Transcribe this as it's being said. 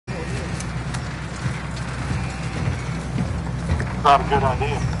Not a good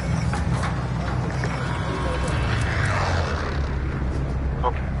idea.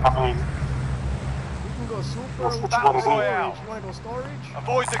 Okay, I mean, we can go super. That's what you want to do. Storage. You want to go storage?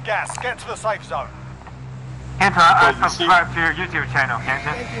 Avoid the gas. Get to the safe zone. Kenta, I subscribe to your YouTube channel, Kenta.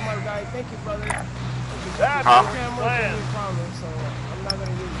 Thank you, my guy. Thank you, brother. That's the the camera's plan. a problem, so I'm not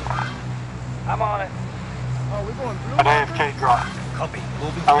gonna use it. I'm on it. Oh, we're going blue. An AFK drop. Copy.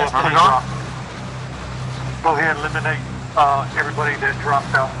 Moving AFK fast. drop. Go ahead and eliminate everybody that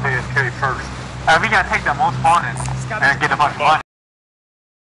dropped out AFK first. We gotta take the most spawners and get a bunch of money.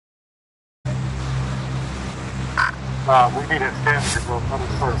 We need a scavenger group. Let us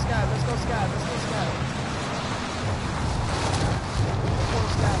first. Let's go scav. Let's go scav. Let's go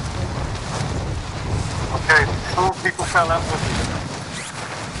scav. Okay, 4 people fell out with me.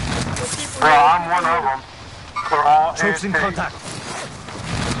 Bro, I'm one of them. They're all Troops in AFK. contact.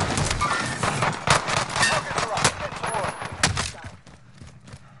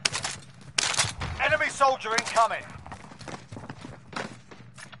 Enemy soldier incoming.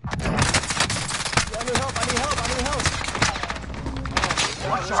 I need help.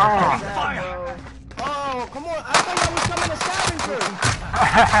 Watch Oh. out. Fire. Oh, come on. I thought y'all was coming to scavenger.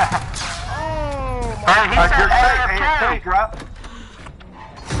 Oh, my Hey, he said AFK. AFK drop.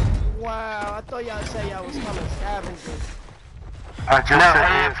 Wow, I thought y'all said y'all was coming scavenger. I just No, said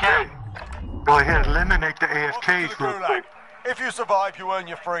AFK. AFK. Go ahead and eliminate the AFKs real quick. If you survive, you earn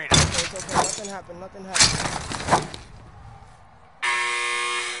your freedom. It's okay. Nothing happened.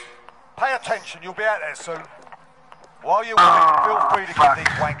 Pay attention, you'll be out there soon. While you're winning, feel free to give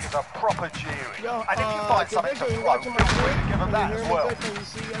these wankers a proper cheering. Yo, And if you find something to throw, feel free to give them that as well. Can you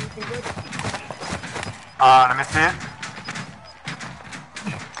see everything good? Let me see it.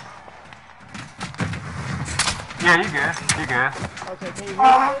 Yeah, you good. Okay, can you hear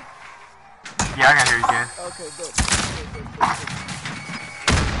me? Yeah, I can hear you good. Okay, good.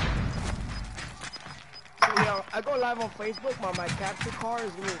 So, yo, I go live on Facebook, my capture card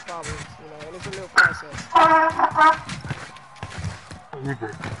is giving me problems, and it's a little process. You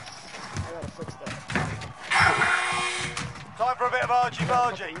good. I gotta fix that. Time for a bit of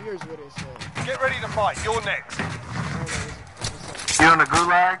argy-bargy. Years with it, so. Get ready to fight, you're next. You on the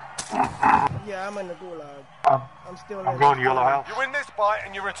gulag? Yeah, I'm in the gulag. I'm still in I'm going to Yellow House. You win this fight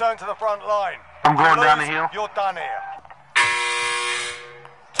and you return to the front line. I'm going You down the lose, hill. You're done here.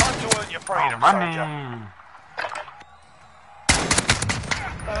 Time to earn your freedom, Money. soldier.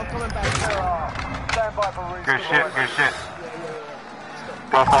 I'm coming back. Stand by for reason. Good shit.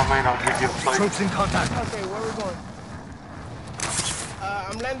 That's what I mean, I'll give you a plate. Troops in contact. Okay, where we going?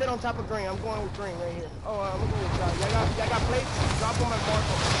 I'm landing on top of green. I'm going with green right here. Oh, I'm gonna go with y'all. Y'all got plates? Drop them and mark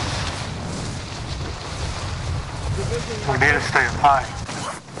them. We need to stay up high.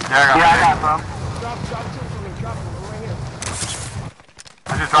 Yeah, I got some. Drop 2 for me. Drop them. I'm right here. I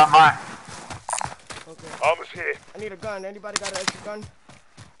just dropped mine. Okay. Almost here. I need a gun. Anybody got an extra gun?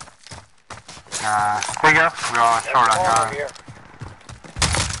 Big up. We're all short on guns.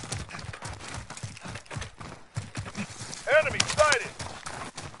 Enemy sighted.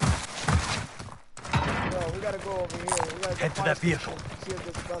 No, we gotta go over here. We gotta Head to that vehicle. See if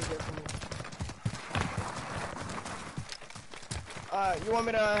there's a gun there for me. You want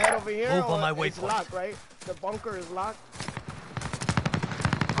me to head over here? Move on my It's waypoint. locked, right? The bunker is locked.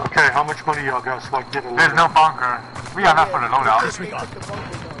 Okay, how much money y'all got so I can get a There's load? no bunker. We got enough for the loadout. They took the bunkers out,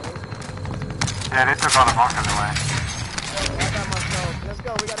 right? Yeah, they took all the bunkers away. Okay, I got myself. Let's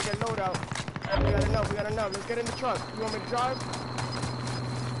go. We gotta get load out. We got enough. Let's get in the truck. You want me to drive?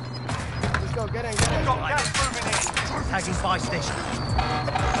 Let's go. Get in. Got gas moving in. Tagging buy station.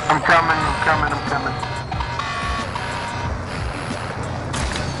 I'm coming.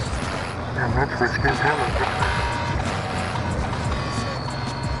 Damn, that's risky as hell.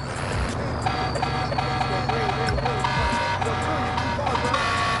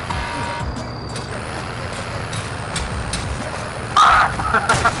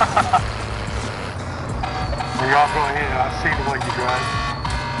 Y'all go ahead. I see the way you drive.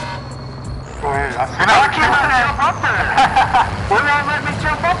 Go ahead. I see. I can't jump up there. Why won't let me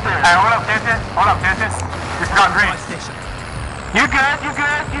jump up there? Hey, hold up, Kenton. It's got green. You good?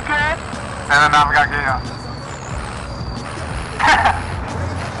 No, we gotta get out.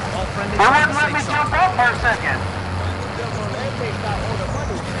 They wouldn't let me jump up for a second.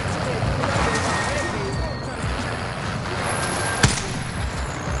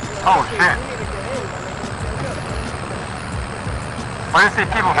 Oh shit. What is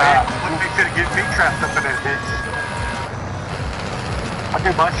these people got? What they could get me trapped up in that bitch. I do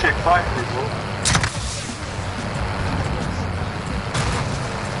my shit quietly, bro.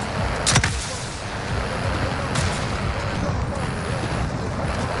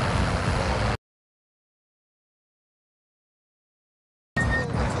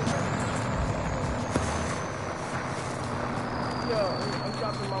 I'm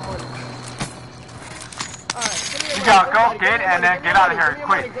dropping my money. Alright, give me your money. You gotta go Everybody, get give me and your then money, get out of here give me your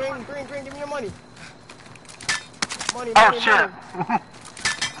quick. money. Green, give me your money. Money, Oh money, shit. money.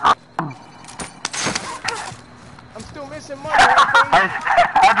 I'm still missing money, Rampage. I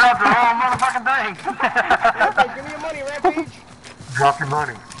dropped the wrong motherfucking thing. Rampage, give me your money, Rampage. Drop your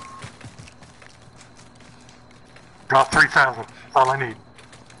money. Drop 3,000. That's all I need.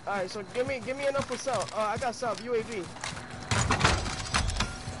 Alright, so give me enough for sub. I got sub, UAV.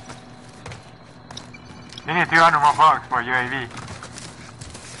 You need 200 more bucks for UAV.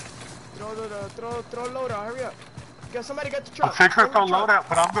 Throw load out, hurry up. Somebody get the truck. I'll take her loadout,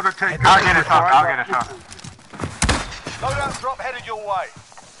 but I'm gonna take. I'll get it, son. I'll get it, son. Loadout drop headed your way.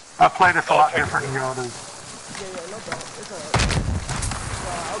 I play this a lot different than y'all do. Yeah, no problem. It's alright.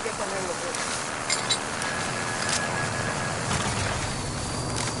 I'll get some hang of it.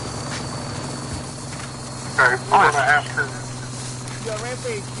 Okay, I'm gonna have to. Yo,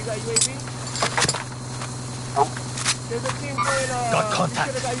 Rampage, you got UAV? Nope. There's a team doing, Got contact.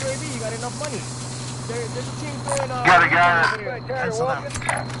 You should've got UAV, you got enough money. There's a team doing, Got a guy. Cancel out.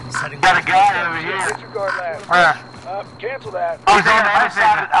 Setting Got a guy over here. Disregard lab. Where? Cancel that. He's on the buy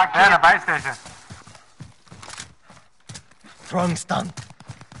station. They're at a buy station. Throwing stun.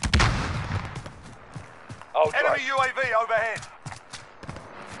 Oh, Enemy UAV overhead.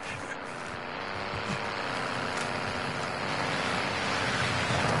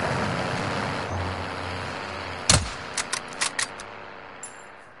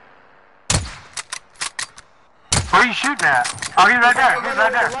 Where are you shooting at? Oh, he's right there. He's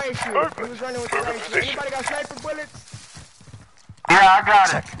right there. He was running with the right shoe. Anybody got sniper bullets? Yeah, I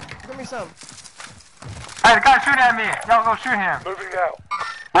got it. Give me some. Hey, the guy shooting at me. Y'all go shoot him. Moving now.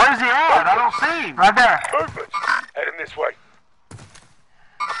 Where is he at? I don't see him. Right there. Movement. Heading this way.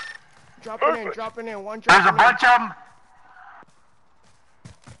 Dropping in. One There's dropping a bunch of them.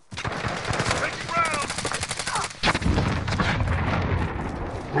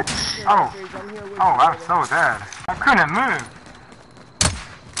 Oh. Oh, I'm so dead. I couldn't move.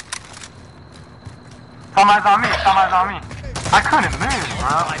 Somebody's on me. Somebody's on me. I couldn't move, bro.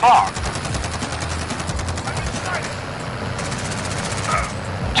 Fuck.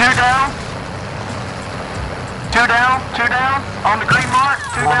 Two down. On the green mark.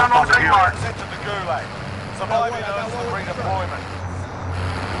 Two down on the green mark. Sent to the gulag. Surviving earns the redeployment.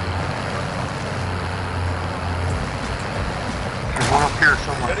 There's one up here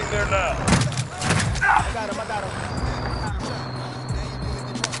somewhere. Heading there now. I got him. I got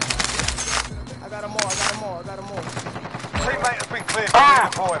him all. Teammate has been cleared for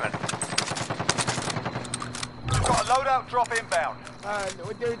redeployment. Got a loadout drop inbound.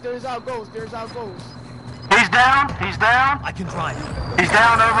 There's our goals. He's down. I can drive. He's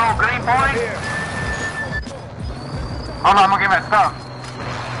down over on green point. Hold on, I'm gonna get my stuff.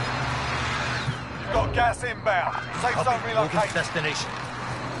 You've got gas inbound. Safe zone Moving to relocated. destination.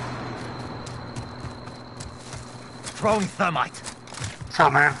 Throwing thermite. What's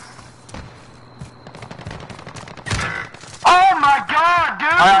up, man? Oh my god,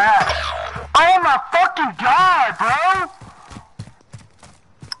 dude! Oh my fucking god, bro!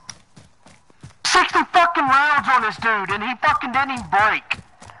 60 fucking rounds on this dude, and he fucking didn't even break.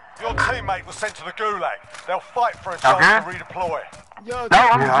 Your teammate was sent to the gulag. They'll fight for a chance to redeploy. Yo, No,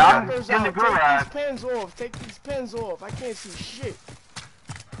 I'm Yeah. in the gulag. Take these pins off. I can't see shit.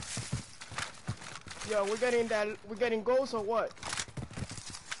 Yo, we're getting goals or what?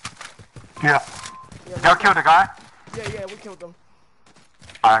 Yeah. Y'all killed the guy? Yeah, we killed them.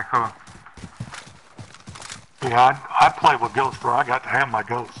 Alright, cool. Yeah, I play with Ghost, bro. I got to have my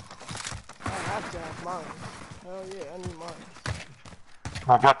Ghost. I have to have mine. Hell yeah, I need mine.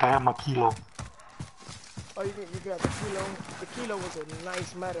 I got to have my Kilo. Oh, you got the Kilo? The Kilo was a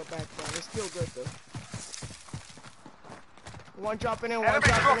nice metal back then. It's still good though. One dropping in, one Enemy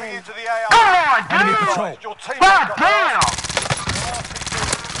dropping dropping in. into the AR. Come on, Enemy dude! control. Your teammate God got damn!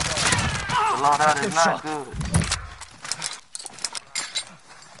 The loadout is Good not shot. good.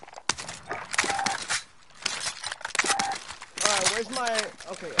 Alright, where's my...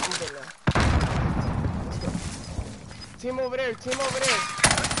 Okay, I'm good now. Let's go. Team over there.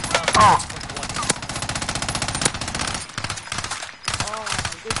 Oh, Oh,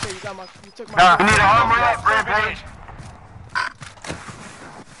 good shit, you took my... we need an armor up, Rampage.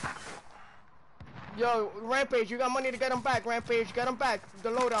 Yo, Rampage, you got money to get him back, Rampage. Get him back. The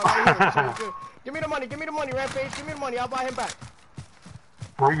loadout right here. So, give me the money, Rampage. Give me the money, I'll buy him back.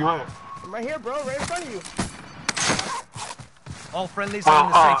 Where you at? I'm right here, bro, right in front of you. All friendlies are in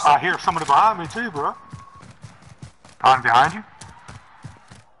the safe I zone. hear somebody behind me too, bro. On behind you?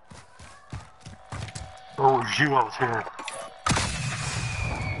 Oh, it was you I was hearing.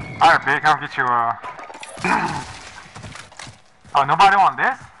 Alright, Big, I'll get you Oh, nobody want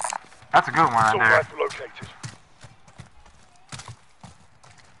this? That's a good one right Assault there. rifle located.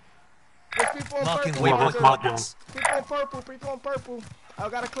 There's people in Marking purple. Well, waypoint that's my gun. coordinates. People in purple. People in purple. I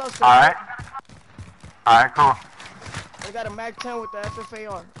got a cluster. Alright. Alright, cool. I got a Mag 10 with the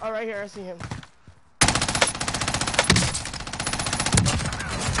FFAR. Oh, right here. I see him.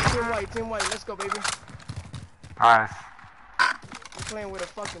 Team white. Team white. Let's go, baby. Alright. We're playing with a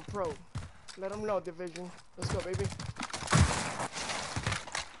fucking pro. Let them know, division. Let's go, baby.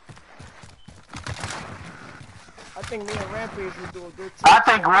 I think me and Rampage will do a good team. I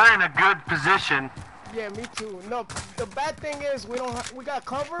think we're in a good position. Yeah, me too. No, the bad thing is we got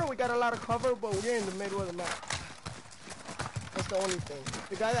cover. We got a lot of cover, but we're in the middle of the map. That's the only thing.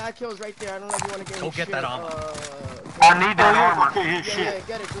 The guy that I killed is right there. I don't know if you want to get Go his get shit. that armor. I need that armor. Okay, his Yeah, shit. yeah,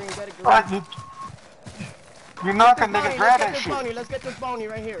 get it, green, get it, green. Alright, you're not gonna Bounty, niggas grab let's get that this shit. bounty. Let's get this bounty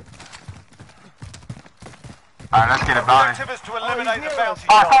right here. Alright, let's get a bounty. Objective is to eliminate the near bounty.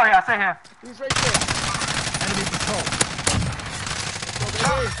 Oh, sorry, I see him. He's right there. Enemy patrol.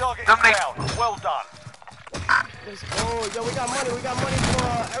 Bounty target is Somebody- down. Well done. Let's go. Yo, we got money. We got money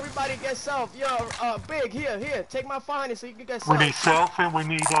for everybody get self. Yo, Big, here. Take my 500 so you can get We self. need self and we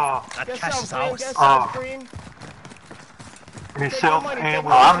need That Get cash self, is green. ours. Get self, green. Take self my money, and take we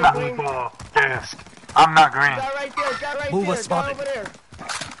my need money, gas. I'm not green. Guy right there. Guy right Mover there. Guy spotted. over there.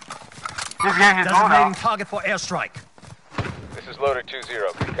 He's getting his Designating load out. target for airstrike. This is loader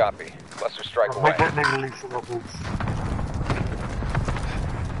 2-0. Good copy. Cluster strike away. Make that nigga leave some of boots.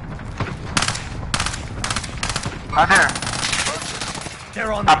 Right there.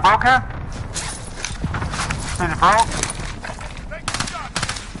 They're on I me. broke her. He's broke.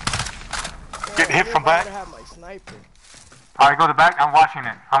 Getting hit from back. I have my sniper. Alright, go to the back. I'm watching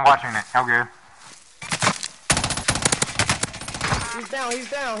it. I'm good.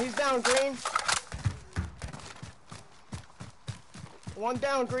 He's down, green. One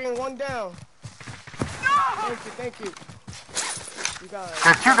down, green, one down. Thank you. You got it.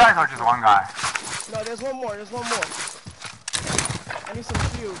 There's two guys or just one guy? No, there's one more. I need some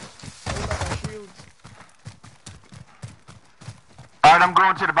shields. Anybody got shields? Alright, I'm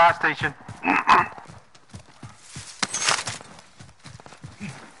going to the buy station.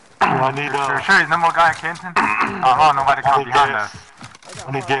 I need Sure, there's no more guy in Kenton? Oh, nobody come behind us.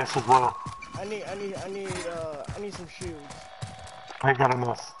 I need gas as well. I need some shields. I ain't got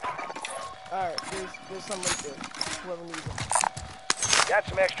enough. Alright, there's some right there. Whoever needs them. Got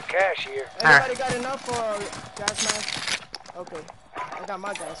some extra cash here. Anybody got enough for gas mask? Okay. I got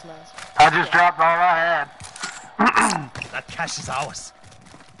my gas mask. I just dropped all I had. That cash is ours.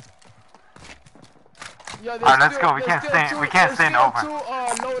 Yo, Alright, let's go. We can't stand open. Two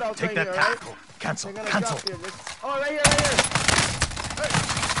loadouts Take right that here, tackle. right? Cancel. They're gonna Cancel. drop here. Oh, right here.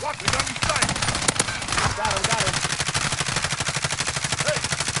 Watch it on your sight. Got him.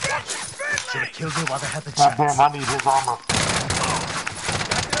 Should have killed me while they had the God chance. damn, I need his armor.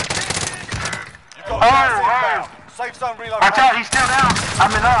 You've got gas inbound. Safe zone relocated. Watch out, he's still down.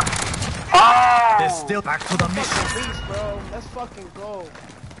 I'm in up. They're Oh! still back to the mission. Beast, bro. Let's fucking go.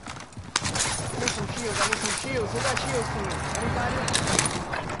 I need some shields. Who got shields for me? Anybody?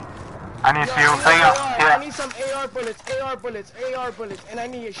 I need Yo, shields. I need some AR bullets, and I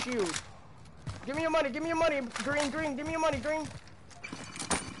need a shield. Give me your money, green, give me your money, green.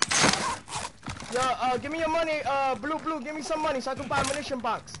 Yo, give me your money, blue, give me some money so I can buy a munition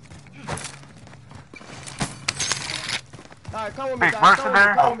box. Alright, come with me, Big guys,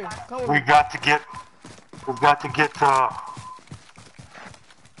 mercenary. come with me. We got to get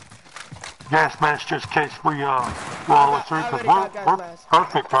gas mask just in case we go all the way through, I because already got gas we're mask.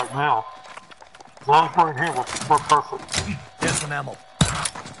 perfect right now. As long as we're in here, we're perfect. There's some ammo.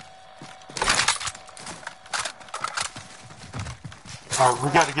 We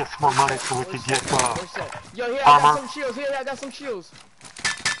got to get some more money so we can get We're set. Yo, here, armor. I got some shields.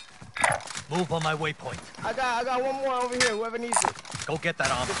 Move on my waypoint. I got one more over here, whoever needs it. Go get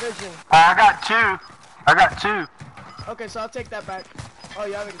that armor. Division. I got two. Okay, so I'll take that back. Oh,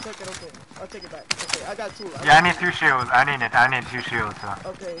 you already took it, okay. I'll take it back. Okay, I got two. Yeah, I need 2 shields. I need 2 shields. So.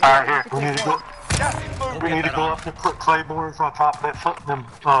 Okay. Alright, here. we need to go. Gas is moving. We need to go up and put claymores on top of that foot. Them.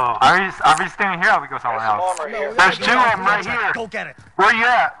 Are we staying here or we go somewhere Some else? armor No, here. we There's gotta two get of them right here. Go get it. Where you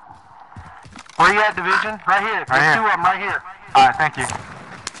at? Where you at, Division? Right here. There's here. two of them right here. Alright, thank you.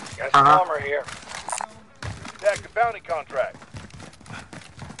 Got some armor here. Active bounty contract.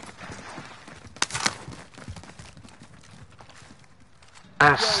 This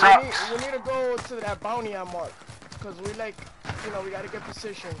Yeah, sucks. we need to go to that bounty I marked. Because we we gotta get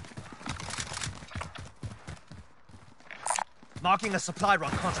position. Marking a supply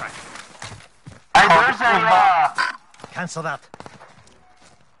run contract. Hey, there's a, Cancel that.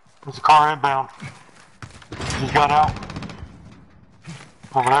 There's a car inbound. He's got out.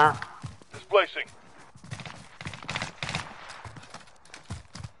 Over there. Displacing.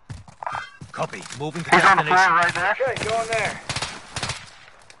 Copy. Moving to he's on the floor destination. right there. Okay, go on there.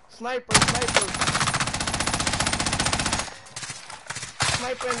 Sniper, sniper.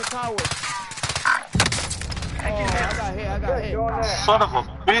 Sniper in the tower. Oh, I got hit, I got Okay, hit. go on there. Son of a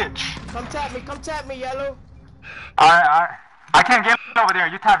bitch. Come tap me, Yellow. Alright. I can't get over there.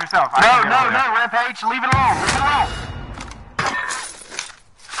 You tap yourself. No, Rampage. Leave it alone. Leave it alone.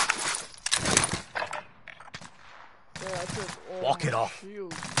 Yeah, I took all Walk it my off.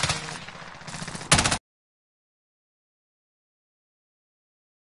 shields.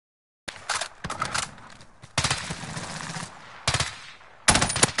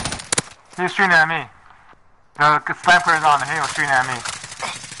 He's shooting at me. The sniper is on. He was shooting at me.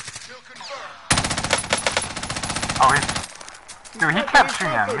 Oh, dude, he kept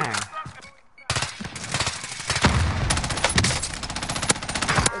shooting at me.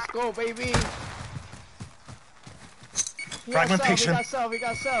 Let's go, baby. Fragmentation. He got self. We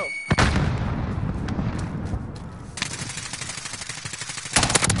just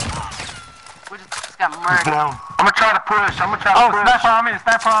got He's murdered. down. I'm gonna try to push. Oh, sniper on me.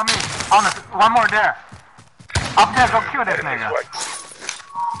 Sniper on me. One more there. Up there, go kill this nigga.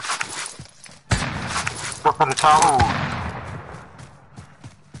 Up in the tower.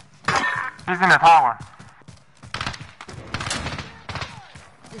 He's in the tower.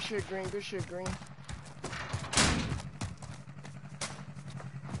 Good shit, Green. Good shit, Green.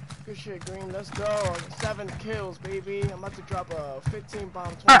 Good shit, Green. Let's go. 7 kills, baby. I'm about to drop a 15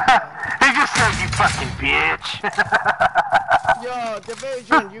 bomb 20 bomb. He just said, you fucking bitch. Yo,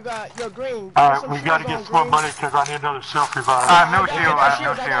 Division, you got your Green. Alright, we gotta get some more money because I need another self revive. No shield.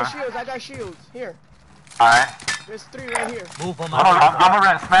 I got shields. Here. Alright. There's 3 right here. Move on I'm my way. gonna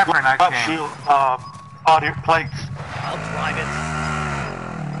run sniper next Got game. shield, audio plates. I'll drive it.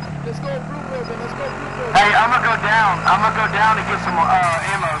 Let's go blue building. Let's go blue building. Hey, I'm gonna go down and get some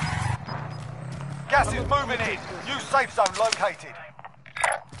ammo. Gas is moving in. New safe zone located.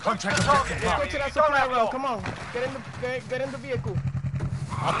 Contract Target objective Go marked. to that Don't supply have room. long. Come on. Get in the vehicle.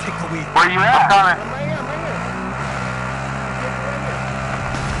 I'll take the wheel. Where you at? I'm coming. I'm right here.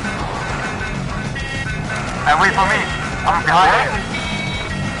 And wait for me. I'm behind you.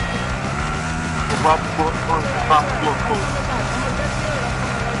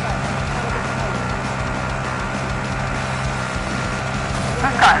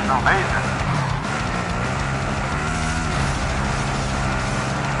 This guy is amazing.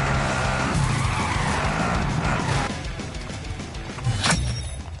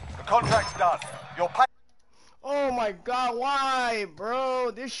 The contract's done. Your pay. Oh my god, why,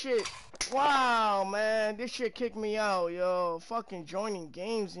 bro? This shit. Wow, man. This shit kicked me out, yo. Fucking joining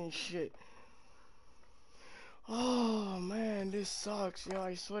games and shit. Oh, man. This sucks, yo.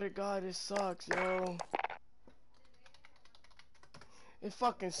 I swear to God, this sucks, yo. It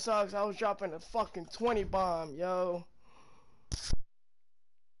fucking sucks. I was dropping a fucking 20 bomb, yo.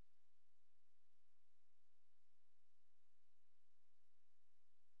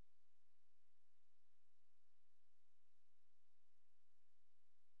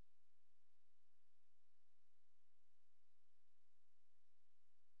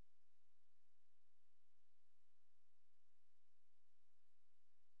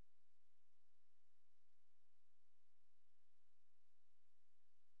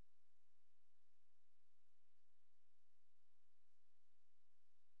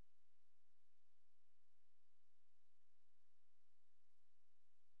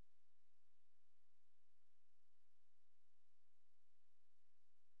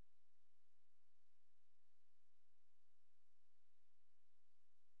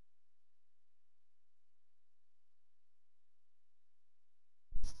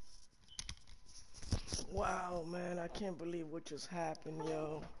 Wow, man. I can't believe what just happened,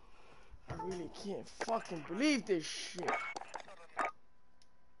 yo. I really can't fucking believe this shit.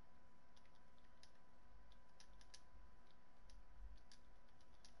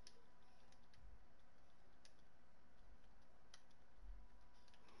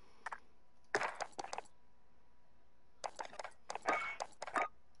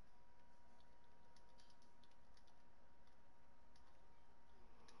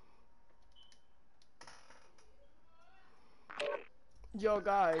 Yo,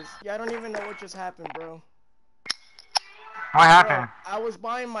 guys. Yeah, I don't even know what just happened, bro. What happened? Bro, I was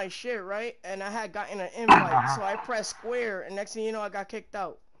buying my shit, right? And I had gotten an invite, so I pressed square, and next thing you know, I got kicked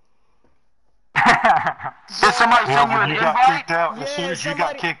out. Did somebody Yeah, send you when an you got invite? kicked out, as Yeah, soon as you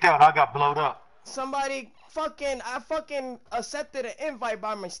somebody- got kicked out, I got blowed up. Somebody I fucking accepted an invite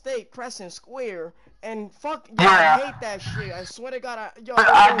by mistake, pressing square, and fuck, yo, Yeah. I hate that shit. I swear to God, I was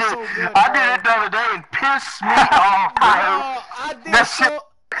I doing did, so good, I bro. did it the other day and pissed me off, Bro, bro.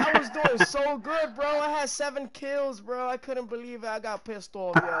 I was doing so good, bro. I had 7 kills, bro. I couldn't believe it. I got pissed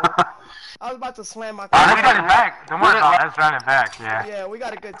off, yo. I was about to slam my car. Let's run it back. Don't worry about it. Let's run it back, yeah. Yeah, we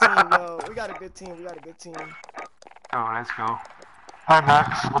got a good team, yo. We got a good team. Oh, let's go. Hi,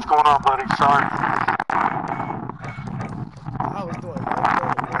 Max. What's going on, buddy? Sorry. I was doing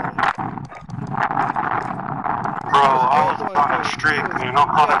much better, Bro, I was on a streak, man. I'm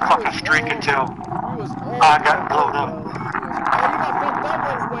on a fucking streak until I got blowed up. Oh, you got fucked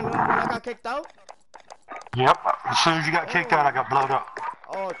up when I got kicked out? Yep. As soon as you got kicked out, I got blowed up.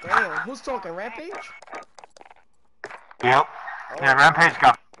 Oh, damn. Who's talking? Rampage? Yep. Yeah, Rampage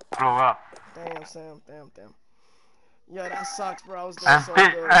got blown up. Damn, Sam. Damn. Yeah, that sucks, bro. I was doing so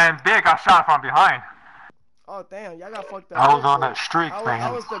Big, good. and Big got shot from behind. Oh, damn. Y'all got fucked up. I was on that streak, man. I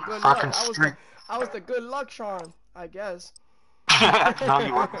was the good Fucking luck. streak. I was the good luck charm, I guess. No,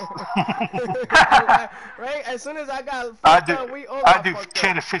 you weren't. Right? As soon as I got I fucked do, up, we all I got do fucked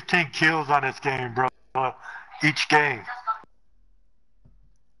 10 up. to 15 kills on this game, bro. Each game.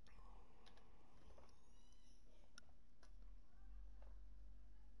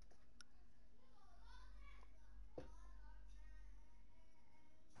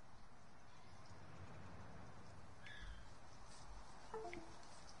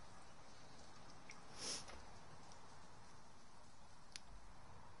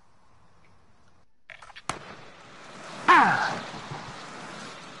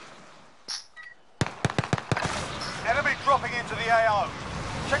 Enemy dropping into the AO.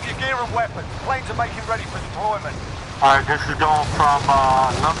 Check your gear and weapons. Planes are making ready for deployment. Alright, this is going from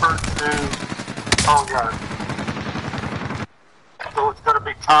number to home yard. So it's going to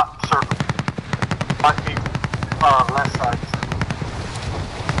be top circle. Might be left side.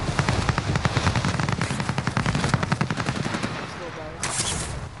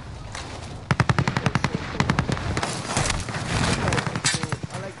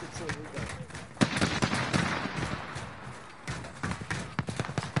 I like the team we got.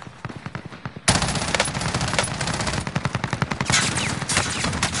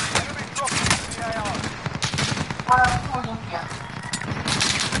 Enemy dropping into the AO.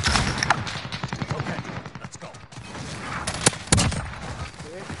 Okay, let's go.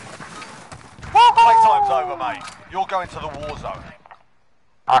 Playtime's over, mate. You're going to the war zone.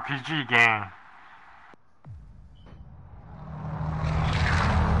 RPG game.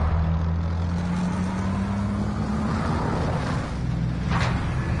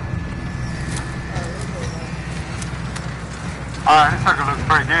 Alright, this circle looks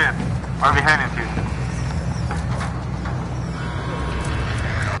pretty good. Where are we heading to?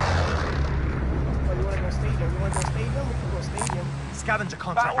 Oh, you wanna go stadium? We can go stadium. Scavenger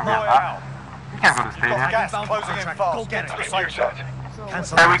contract. Battle Royale. We can't go to Got stadium. gas Inbound closing in contract. fast. Go get Get to it. the safe zone. So,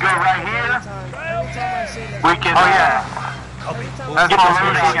 Cancel. There we go right here. anytime I say that, We can, oh yeah. Copy. Let's get the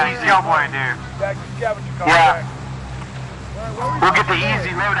loadout and Cowboy dude. Back to scavenger Yeah. contract. We'll get the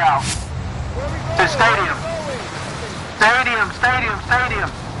easy loadout. To stadium. Stadium.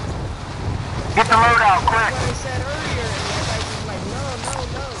 Get the loadout quick. What I said earlier, and you guys was like, no.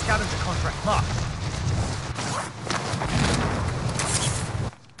 Scavenger contract marked.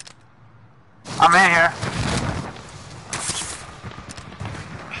 I'm in here.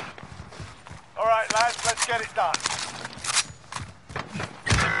 Alright, lads, let's get it done.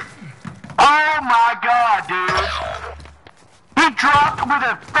 Oh my god, dude. He dropped with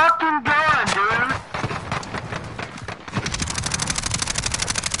a fucking gun, dude.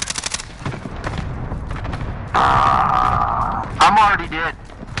 I'm already dead.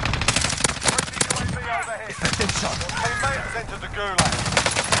 Friendly UAV overhead. Effective shot. Teammate has entered the gulag.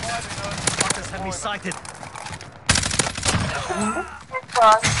 Fuckers have me sighted.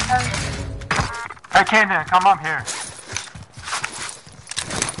 Hey, Camden, come up here.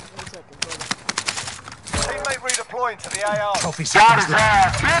 Teammate redeploying to the AR. Trophy Got seekers his left.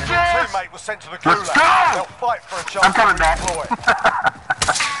 ass, bitches! Teammate was sent to the Let's gulag. go! They'll fight for a chance I'm coming to back. redeploy.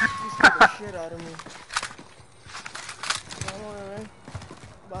 You scared the shit out of me. Vamos, bebé.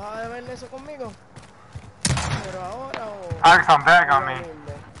 ¿Vas a beberle eso conmigo? Pero ahora o... I come back on me.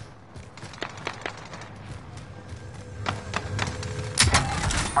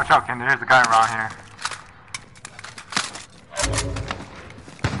 Watch out, Camden. There's a guy around here.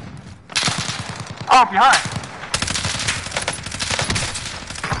 Oh, behind!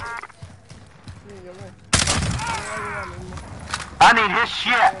 Sí, yo me... I need his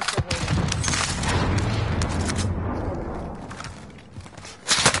shit!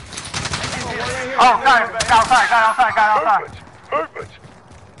 Oh, guy outside. Movement.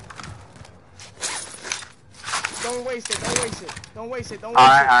 Don't waste it.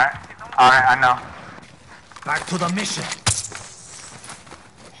 Alright, I know. Back to the mission.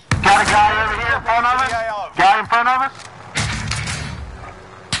 Got a guy over here in front of us? Guy in front of us?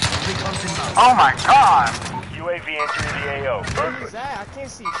 Recon's inbound. Oh my god! UAV entering the AO. Where he's at? I can't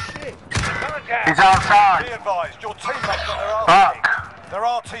see shit. Contact. He's outside. Be advised, your teammates got their Fuck. They're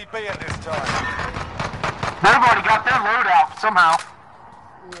RTB at this time. They've already got their load out somehow.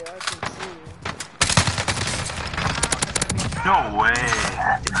 Yeah, I can see. No way.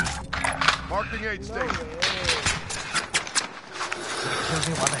 Marking aid No station. way. Kills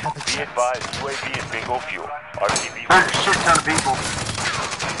me while they have the Be chance. advised, UAV is bingo fuel. RTB. There's a shit ton of people.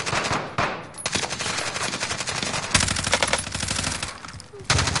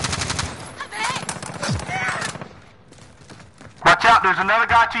 Watch out, there's another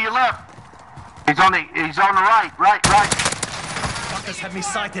guy to your left. He's on the right. Fuckers have me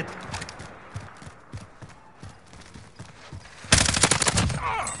sighted.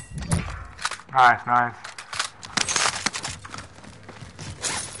 Nice.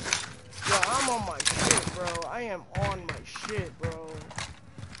 Yo, I'm on my shit, bro. I am on my shit, bro.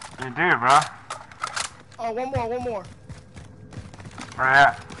 You do, bro. Oh, one more. Where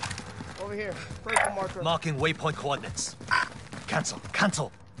at? Over here. Purple marker. Marking waypoint coordinates.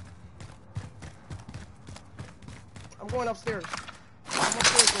 Cancel. I'm going upstairs. I'm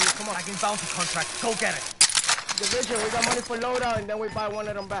upstairs, baby. Come on. Tagging bounty contract. Go get it. Division, we got money for loadout, and then we buy one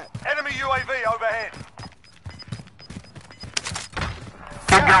of them back. Enemy UAV overhead.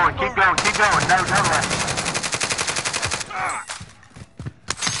 Keep going. No left.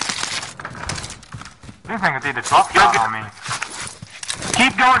 These niggas need to drop shot on me.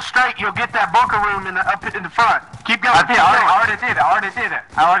 Keep going straight, you'll get that bunker room up in the front. Keep going. I already did it.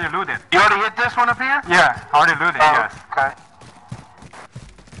 I already looted. You already hit this one up here? Yeah, I already looted, yes. Okay.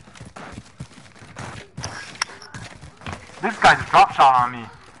 This guy's a drop shot on me.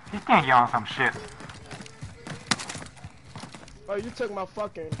 He think he on some shit. Oh, you took my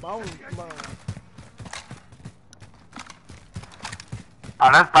fucking bone.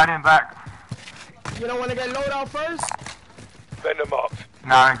 Alright, let's bite him back. You don't want to get loadout first? Vendor marked.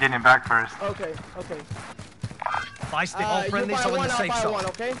 No, I'm getting him back first. Okay. Buy stick all You friendlies buy are in one, the I'll safe buy zone. one,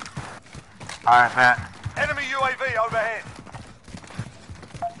 okay? Alright, bet. Enemy UAV overhead.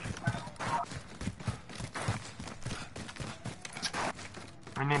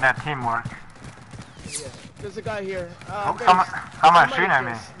 We need that teamwork. Yeah. There's a guy here. Someone shooting at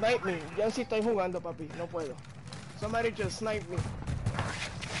me. Snipe me. Ya sí estoy jugando, papi. No puedo. Somebody just sniped me.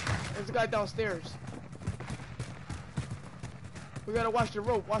 There's a guy downstairs. We gotta watch the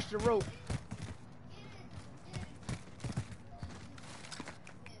rope.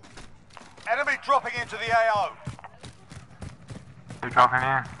 Enemy dropping into the AO. They're dropping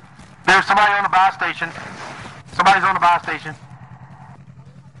in. There's somebody on the buy station. Somebody's on the buy station.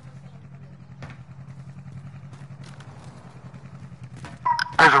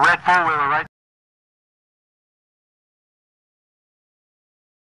 There's a red four-wheeler right.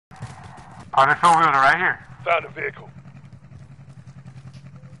 Oh, there's four-wheeler right here. Found a vehicle.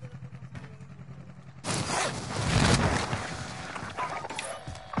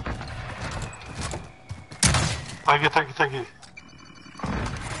 Thank you.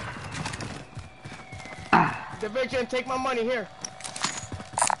 Division, take my money here.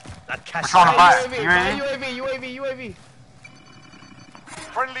 That cash. Which one to buy? UAV.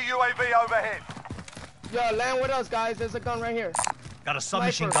 Friendly UAV overhead. Yo, land with us, guys. There's a gun right here. Got a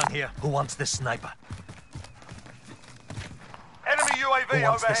submachine Sniper. gun here. Who wants this sniper? Enemy Who UAV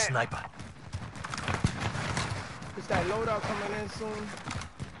wants this overhead. sniper? Is that loadout coming in soon?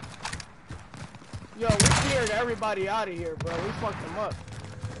 Yo, we cleared everybody out of here, bro. We fucked them up.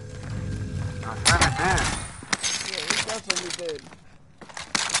 I certainly did. Yeah, we definitely did.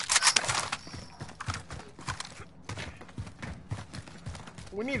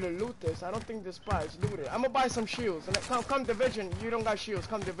 We need to loot this. I don't think this spot is looted. I'm gonna buy some shields. And come division. You don't got shields.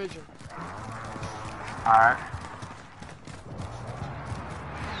 Come division. Alright.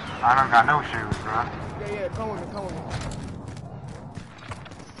 I don't got no shoes, bro. Yeah, come with me.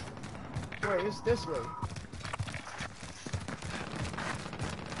 Wait, it's this way.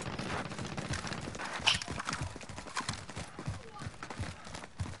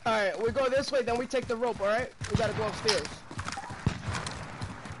 Alright, we go this way, then we take the rope, alright? We gotta go upstairs.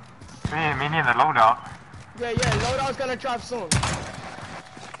 Me need the loadout. Yeah, loadout's gonna drop soon.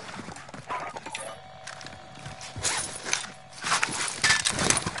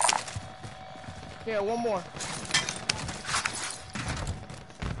 Yeah, one more.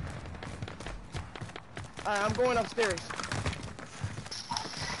 Alright, I'm going upstairs.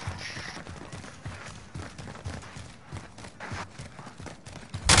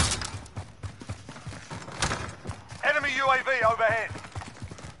 Enemy UAV overhead.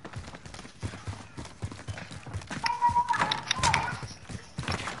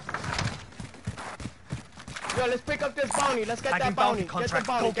 Yo, let's pick up this bounty. Let's get Tagging that bounty. bounty Get the contract.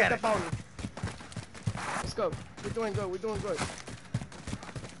 bounty. Go Get get the it. bounty. Let's go. We're doing good. We're doing good.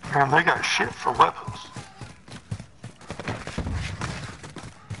 Man, they got shit for weapons.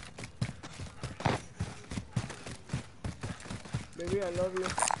 Baby, I love you.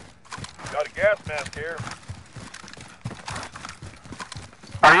 Got a gas mask here.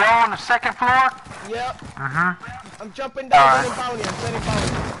 Are y'all on the second floor? Yep. Mm-hmm. I'm jumping down. Alright. Getting bounty. I'm getting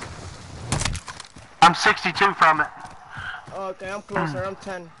bounty. I'm 62 from it. Okay, I'm closer. I'm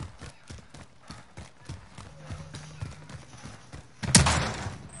 10.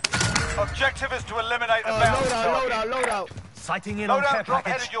 Objective is to eliminate the bounty Load out, target. load out, load out. Sighting in on care Loadout drop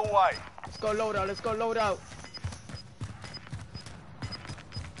package. headed your way. Let's go load out. Let's go load out.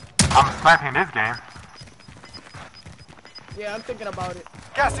 I'm sniping this game. Yeah, I'm thinking about it.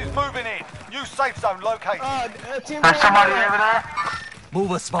 Gas is moving in. New safe zone located. Team There's somebody over there.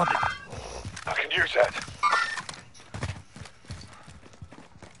 Mover spotted. I can use that.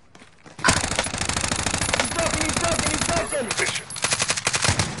 He's broken. Position.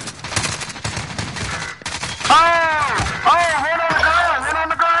 Oh! Oh, one on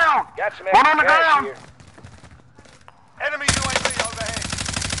the ground! Got some One on the extra gas ground! here. Enemy UAV overhead.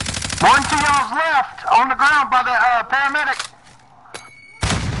 One to y'all's left, on the ground by the paramedic.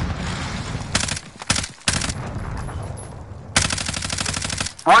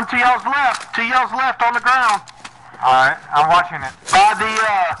 One to y'all's left on the ground. Alright, I'm watching it. By the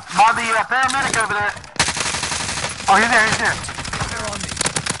paramedic over there. Oh, he's there. They're on me.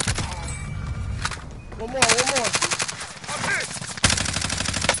 One more.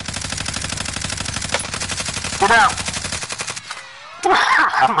 Get out.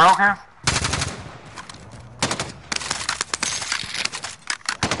 I broke him.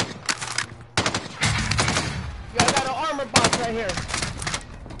 Yo, I got an armor box right here.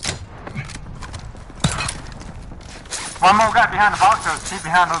 One more guy behind the boxes. Keep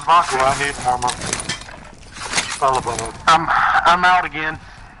behind those boxes. Yeah, I need armor. Fell above it. I'm out again.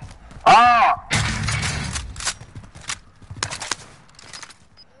 Oh!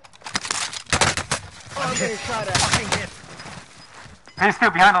 Oh, I'm getting shot at. Fucking hit. He's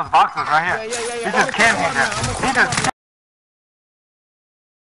still behind those boxes right here. Yeah. He just camping there. He just.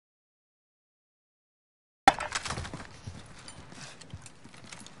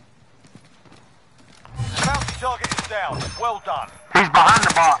 Bounty target is down. Well done. He's behind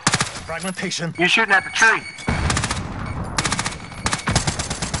the box. Fragmentation. You're shooting at the tree.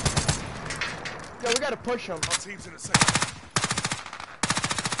 Yo, we gotta push him.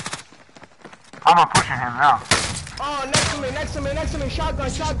 I'm gonna pushing him now. Oh, next to me.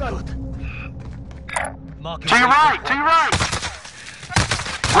 Shotgun. Marking To your right.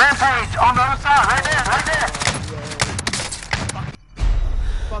 Rampage on the other side, right there.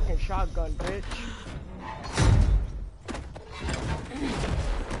 Fucking shotgun, bitch.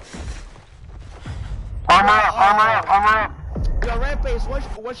 Armor up. Yo, Rampage,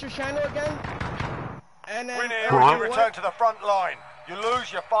 what's your channel again? And then, Win here and you return to the front line. You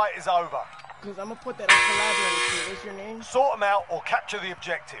lose, your fight is over. Because I'm going to put that on collaborator. What's your name? Sort them out or capture the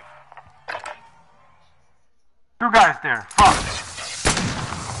objective. Two guys there. Fuck.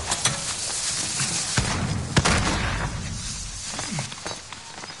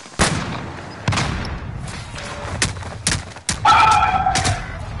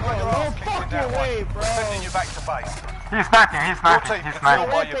 Oh, no fucking way, bro. Sending you back to base. He's sniping. Your team can tell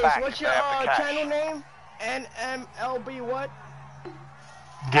Yo, while you're Rampage, back what's if your they have the cash. channel name? nmlb what?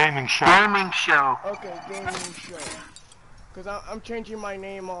 Gaming show. Gaming show. Okay, gaming show. Because I'm changing my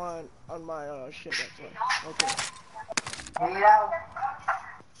name on my shit, that's why. Okay.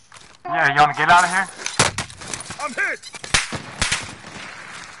 Yeah, you wanna get out of here? I'm hit!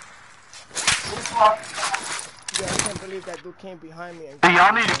 Yeah, I can't believe that dude came behind me. And Hey,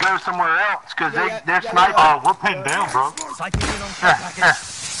 y'all need to go somewhere else, cause they're sniping. Oh, we're pinned down, bro. Sighting in on care Here. package.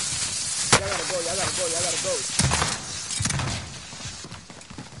 Y'all gotta go.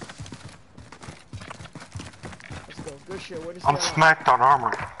 Let's go. Good shit. What is I'm that? smacked on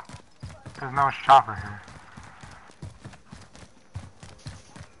armor. There's no chopper here.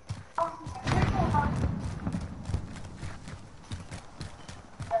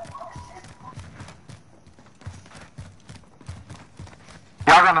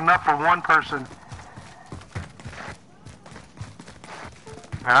 Y'all got enough for one person.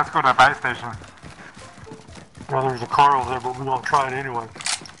 Yeah, let's go to the base station. Well, there's a car over there, but we're gonna try it anyway.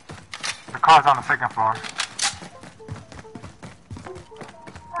 The car's on the second floor.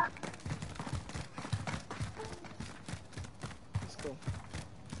 Let's go.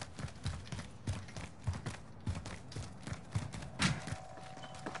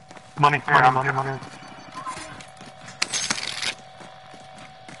 Money, Yeah, money.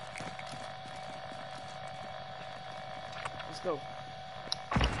 Let's go.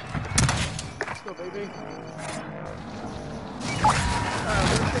 Let's go, baby.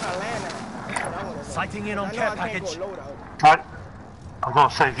 Where should I land at? That's what I wanna know. Sighting in on I know care I can't package. go loadout. I'm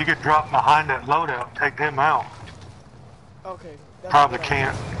gonna say, if you get dropped behind that loadout, take them out. Okay. That's Probably what I-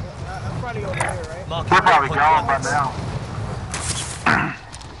 can't. I'm probably over here, right? Marking We're probably point gone by blanks. now.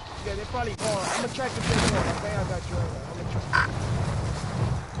 Yeah, they're probably going. I'm gonna check if they're going. Okay, I got you right now. I'm gonna check.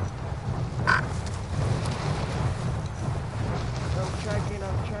 I'm checking.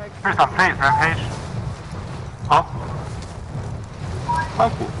 Here's some plates, Rampage. Huh?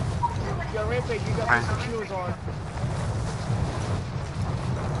 Thank you. Yo, Rampage, you got some shoes on.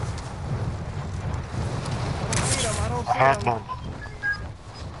 I don't see I had them. none.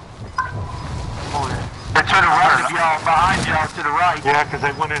 They're to the right of y'all, behind y'all to the right. Yeah, because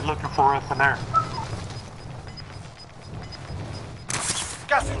they went in looking for us in there.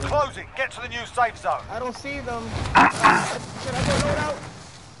 Gas is closing. Get to the new safe zone. I don't see them. Should I go load out?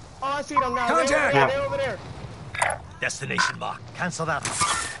 Oh, I see them now. Contact! They're over there. Destination mark. Cancel that.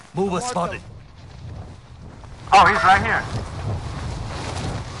 Mover Mark spotted. them. Oh, he's right here.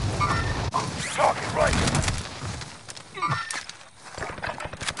 Target right.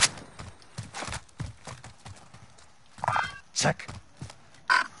 Check.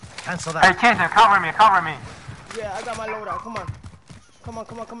 Cancel Hey, that. Kenton, cover me. Yeah, I got my loadout. Come on,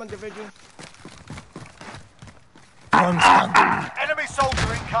 division. Guns down. Enemy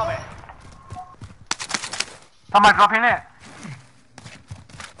soldier incoming. Somebody dropping it.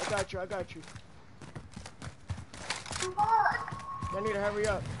 I got you. I need to hurry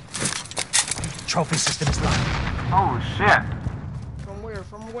up. Trophy system is live. Oh, shit. From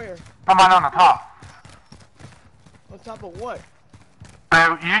where? Somebody on the top. On top of what?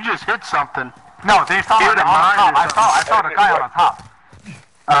 You just hit something. No, they saw him on the top. I saw the guy on the top.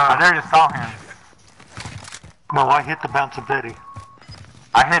 They just saw him. No, I hit the bouncing Betty.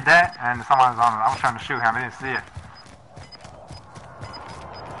 I hit that, and someone was on it. I was trying to shoot him. I didn't see it.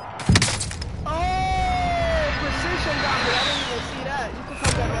 Oh, precision got me. I didn't even see that. You can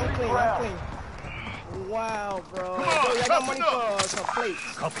come back. I'm clean. Wow, bro. Yo, I got money for some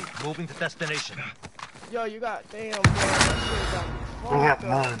plates. Copy. Moving to destination. Yo, you got, damn, bro. That shit got me. We have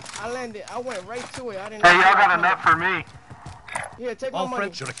fucked up. none. I landed. I went right to it. I didn't. Hey, know y'all I got was enough for me. Here, take my All money.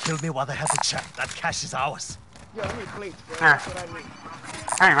 friends should have killed me while they had the chat. That cash is ours. Yo, I need plates, bro. Here. That's what I need.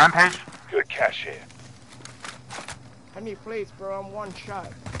 Hey, Rampage. Good cash here. I need plates, bro. I'm one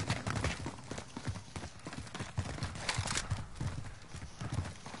shot.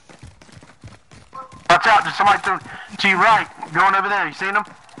 Watch out, there's somebody to your right. Going over there. You seen him?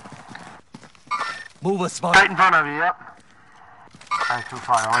 Mover Right spotted. in front of you, yep. That's too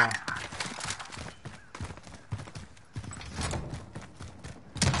far away.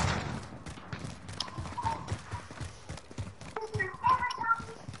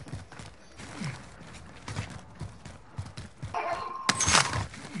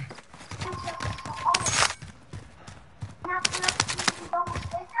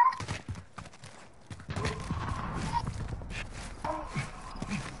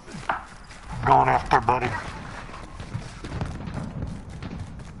 Going after buddy.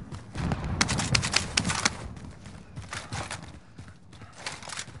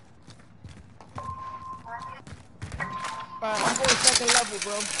 Alright, I'm going second level,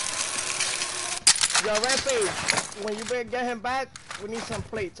 bro. Yo, Rampage, when you get him back, we need some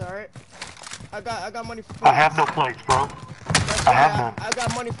plates, alright? I got money for plates. I have no plates, bro. That's I have okay, none. I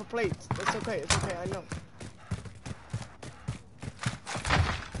got money for plates. It's okay, I know.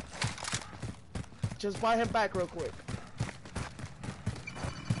 Just buy him back real quick.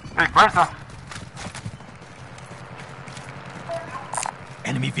 Big Bertha.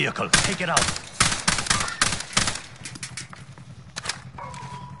 Enemy vehicle. Take it out.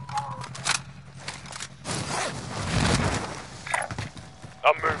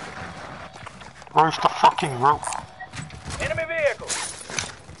 I'm moving. Where's the fucking rope? Enemy vehicle.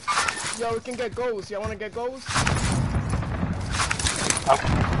 Yo, we can get goals. Y'all wanna get goals?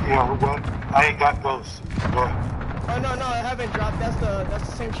 Yeah, what? I ain't got those. Go ahead. Oh no, I haven't dropped. That's the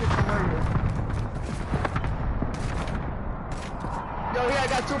same shit from earlier. Yo, here I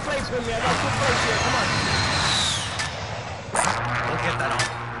got 2 plates with me. I got 2 plates here. Come on. Go get that on.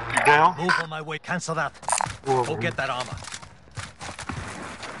 You down? Move on my way. Cancel that. Go get that armor.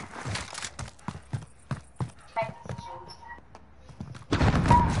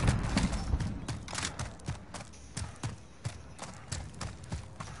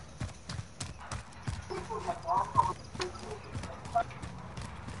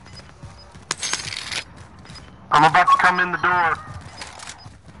 I'm about to come in the door.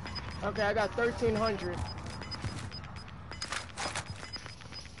 Okay, I got 1,300.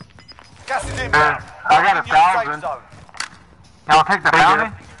 Gas is inbound. I got 1,000. Y'all take the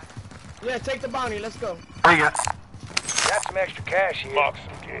bounty? Yeah, take the bounty. Let's go. There you go. Got some extra cash here. Mark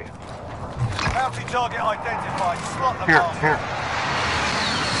some gear. Bounty target identified. Slot the Here, mark. here.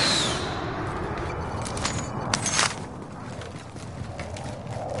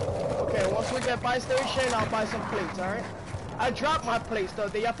 Okay, once we get by station, I'll buy some plates, alright? I dropped my plates though.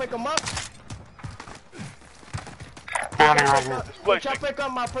 Did y'all pick them up? Bounty right here. Did y'all pick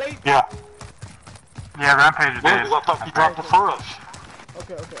up my plate? Yeah. Yeah, Rampage did. I thought you dropped it for us.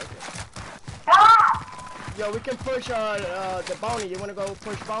 Okay. Yo, we can push the bounty. You wanna go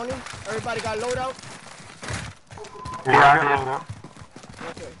push bounty? Everybody got loadout? Yeah, I did.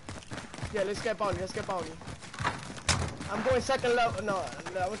 Okay. Yeah, let's get bounty. I'm going second level. No,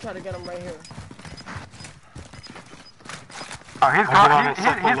 I'm gonna try to get him right here. Oh, he's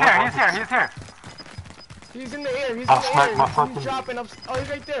here. He's in the air. I'll smack my He's fucking- dropping up. Oh, he's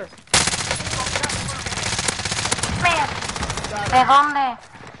right there. ¿De dónde?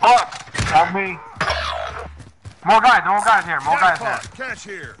 Fuck! On me. More guys here. Cash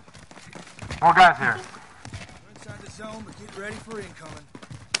here. More guys here. Inside the zone, but get ready for incoming.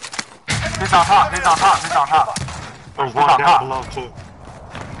 He's on top. There's one down below too.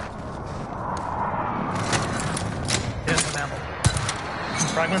 Here's some ammo.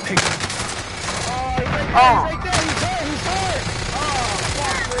 Fragmentation. Oh, he's right there. He's hurt. Oh,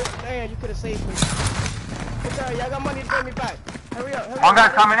 fuck, man, you could have saved me. It's alright, y'all got money to get me back. Hurry up. One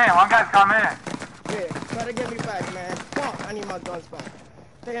guy's coming in. Yeah, try to get me back, man. Fuck, I need my guns back.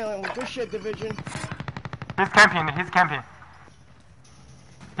 Damn, good shit, Division. He's camping.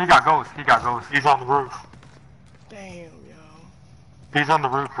 He got ghosts. He's on the roof. Damn, yo. He's on the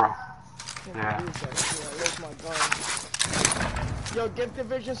roof, bro. Yeah. Where's my guns? Yo, give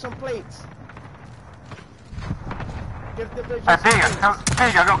Division some plates. Give Division Hey, some Big,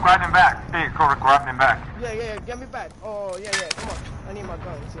 plates. go grab him back. Go grab him back. Yeah, get me back. Oh, yeah, come on. I need my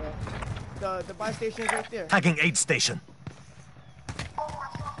guns, yeah. The buy station's right there. Tagging aid station.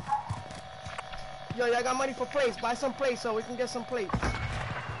 Yo, y'all got money for plates. Buy some plates so we can get some plates.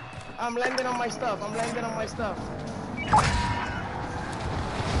 I'm landing on my stuff.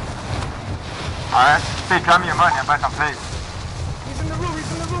 Alright. Big, grab me your money and buy some plates. He's in the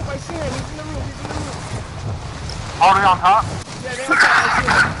roof. I see him. He's in the roof. All the way on top? Yeah, they're on top. I see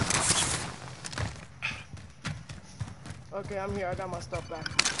him. Okay, I'm here. I got my stuff back.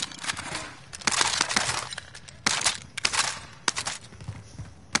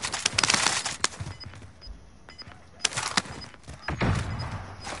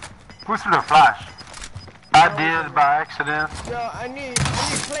 Who threw the flash? I did by accident. Yo, I need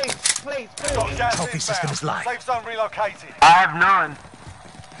plates. Got gas Trophy system inbound. is live. Safe zone relocated. I have none.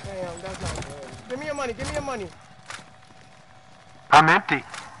 Damn, that's not good. Give me your money. I'm empty.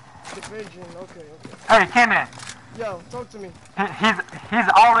 Division, okay. Hey, Kenan. Yo, talk to me. He's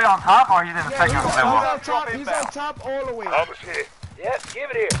all the way on top, or he's in the second He's level? on top. He's on top all the way. Almost here. Yep, give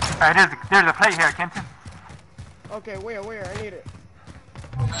it here. Hey, there's a plate here, Kenton. Okay, where? I need it.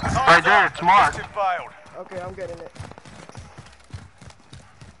 Right there, it's marked. Objective failed. Okay, I'm getting it.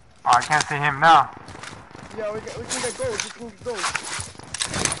 Oh, I can't see him now. Yo, we can get ghosts.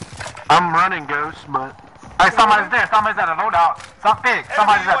 I'm running, Ghost, but... Hey, somebody's there. Somebody's at a loadout.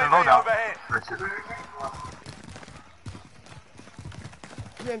 Somebody's at the loadout. Overhead.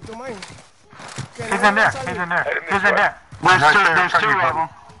 Yeah, into mine. He's in there. There's two of them.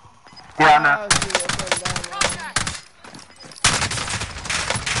 Yeah, I know.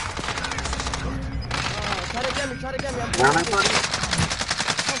 Try to get me. I'm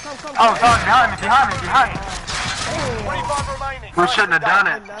come. Oh, sorry, behind me. 25 remaining. We shouldn't have done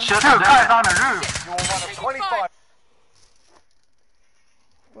it. Two guys on the roof. You're one of 25.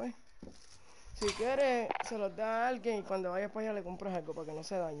 Pues, si quieres, se los da a alguien y cuando vayas para allá le compras algo para que no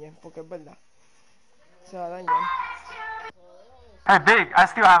se dañe, porque es verdad. Se va a dañar. Hey, Big, I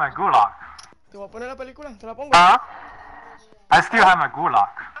still have my gulag. ¿Te voy a poner la película? ¿Te la pongo? I still have my gulag.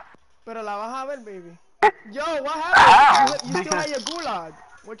 Pero la vas a ver, baby. Yo, what How? happened? You still have your gulag.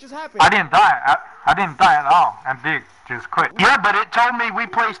 What just happened? I didn't die. I didn't die at all, and Big just quit. Yeah, but it told me we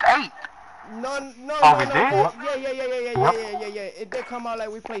placed 8. No. Oh, we did? Yeah. It did come out like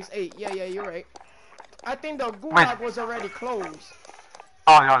we placed 8. Yeah, you're right. I think the gulag was already closed.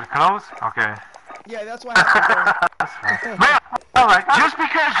 Oh, y'all closed? Okay. Yeah, that's what happened. Bro, alright, just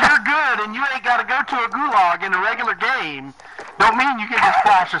because you're good and you ain't gotta go to a gulag in a regular game, don't mean you can just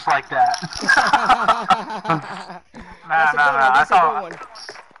flash us like that. That's a good one.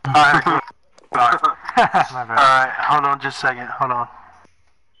 Alright, hold on just a second. Hold on.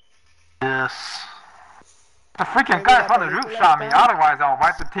 This. The freaking guy from the roof shot me, otherwise I'll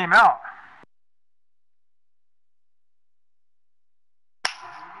wipe the team out.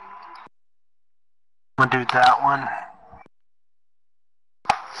 I'm gonna do that one.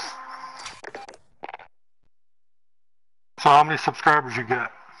 So how many subscribers you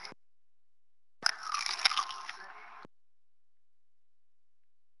got?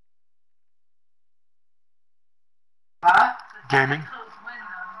 Gaming?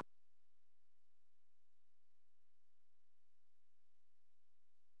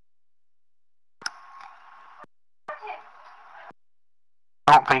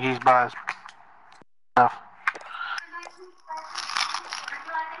 I don't think he's biased enough.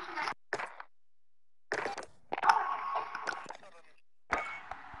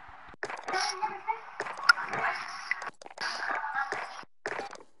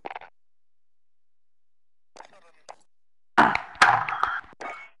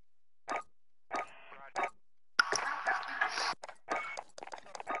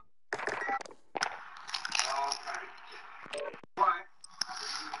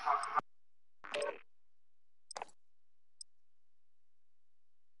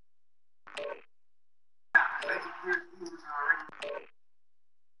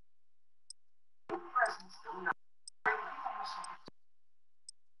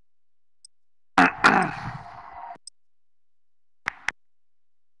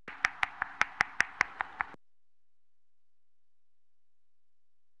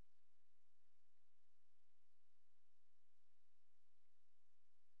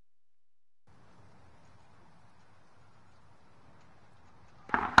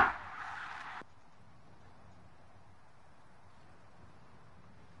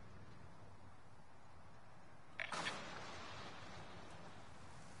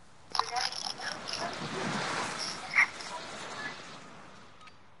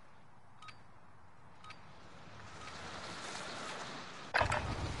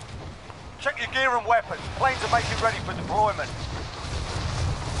 Check your gear and weapons. Planes are making ready for deployment.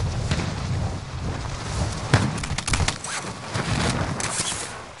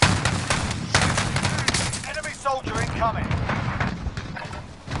 Enemy soldier incoming.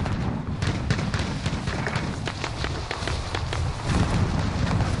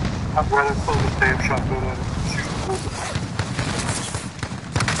 I'd rather pull this damn shotgun out and shoot.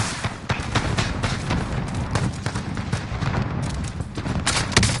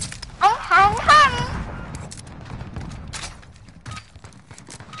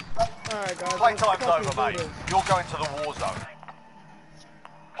 Alright, guys. Playtime's over, mate. You're going to the war zone.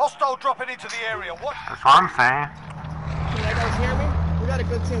 Hostile dropping into the area. What? That's what I'm saying. Can you guys hear me? We got a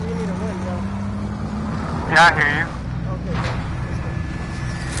good team. We need to win, bro. Yeah, I hear you. Okay, bro.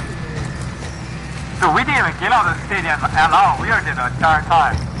 So we didn't even get out of the stadium at all. We are there the entire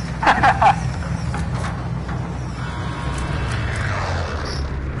time.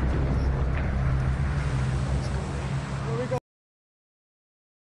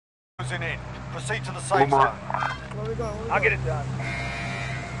 Closing in. Proceed to the safe more. zone. Where we going? I'll get it done.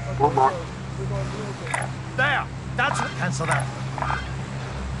 Okay, One more. so we're going blue. There! That's what. Cancel that.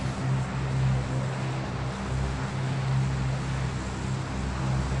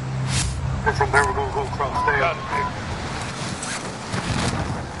 And from there we're going to go across there. Got it.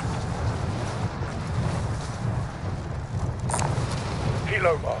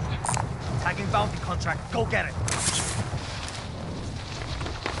 Kilo marked. Tagging bounty contract. Go get it.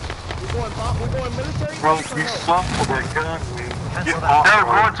 We're going military? Bro, base or you no? suck with that gun, man. Cancel Get that. off, Hey, bro.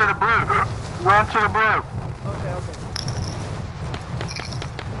 we're going to the blue. We're going to the blue. Okay, okay.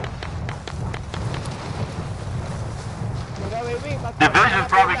 Division's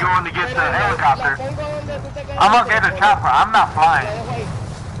probably going to get the helicopter. I'm gonna get a chopper. I'm not flying.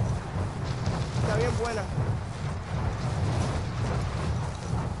 Está bien buena.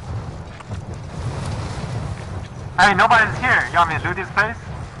 Hey, nobody's here. You want me to loot this place?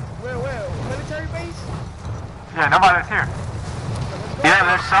 Where? Military base? Yeah, nobody's here. Yeah,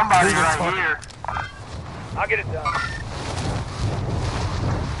 there's somebody right here. I'll get it done.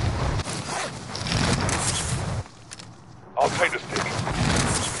 I'll take the stick.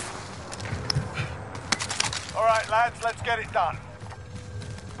 All right, lads, let's get it done.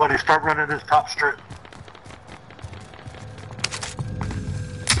 Buddy, start running this top strip.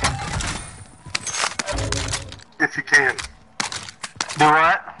 if you can. Do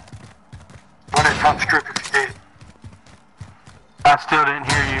what? On that top strip if you can. I still didn't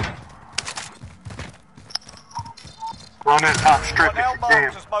hear you. On that top strip Now if you can.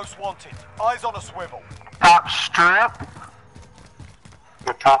 marked as most wanted. Eyes on a swivel. Top strip?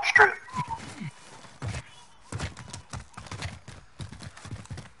 The top strip.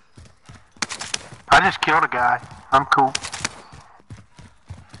 I just killed a guy. I'm cool.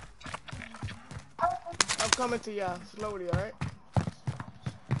 I'm coming to ya slowly, alright?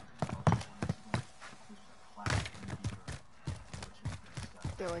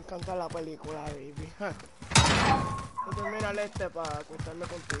 Te va a encantar la película, baby. Termina este para acostarme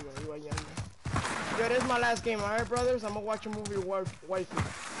contigo y bañarme. Yo, this is my last game, alright, brothers? I'm gonna watch a movie with wifey.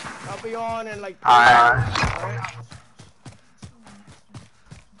 I'll be on in like 3 hours, alright?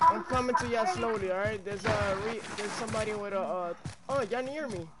 I'm coming to ya slowly, alright? There's somebody with a oh, y'all near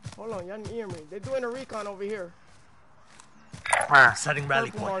me. Hold on, y'all near me. They're doing a recon over here. Where? Setting rally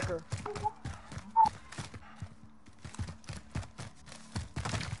Purple point. marker.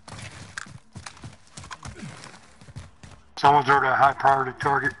 Someone's already a high priority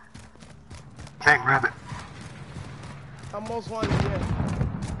target. Can't grab it. Almost one, yeah.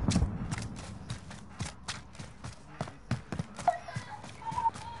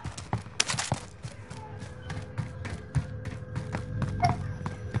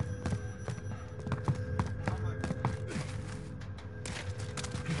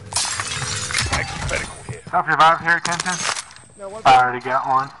 Self-revive here, Kenton. No, what I already got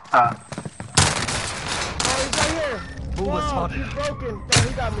one. Oh, he's right here. Who was Whoa, spotted? he's broken. Yeah,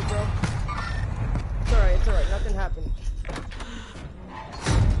 he got me, bro. It's alright, it's alright. Nothing happened.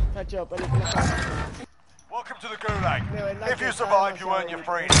 Catch up. Welcome to the Gulag. No, If you survive, you earn your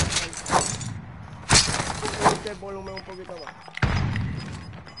freedom.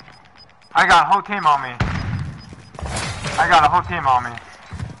 I got a whole team on me. I got a whole team on me.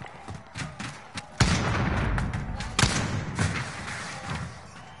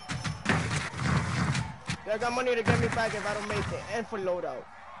 I got money to get me back if I don't make it, and for loadout.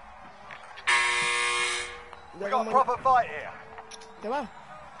 We got a proper fight here. ¿Qué va?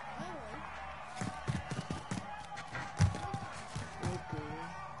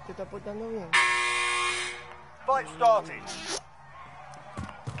 ¿Te está portando bien? Fight started.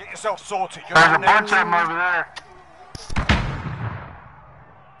 Get yourself sorted. You're There's a not bunch of them over there.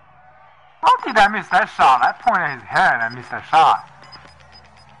 I don't think I missed that shot. I pointed at his head and I missed that shot.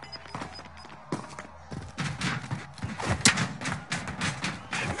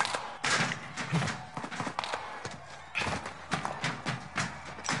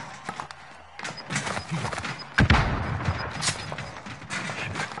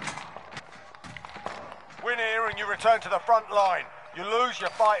 Win here and you return to the front line. You lose,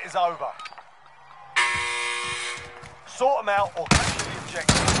 your fight is over. Sort them out or capture the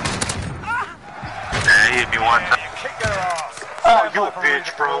objective. Yeah, if you want Yeah, you kick their ass. Oh, Stand you by a for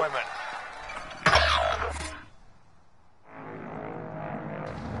bitch, bro. redeployment.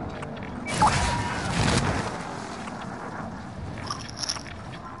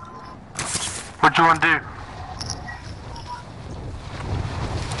 What you want to do?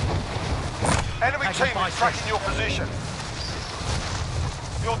 Enemy team is tracking your position.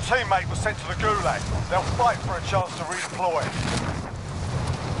 Your teammate was sent to the Gulag. They'll fight for a chance to redeploy.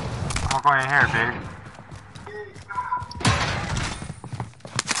 I'm going in here, dude.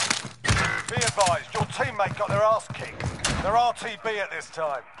 Be advised, your teammate got their ass kicked. They're RTB at this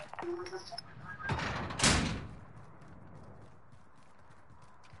time.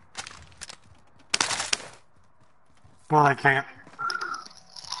 Well, I can't.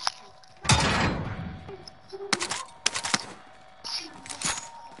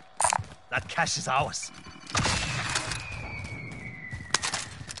 That cash is ours.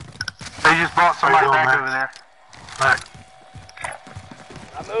 They just brought somebody doing, back Max? over there. Alright.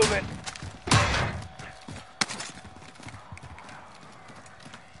 I'm moving.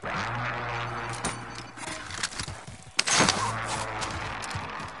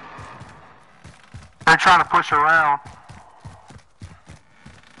 They're trying to push around.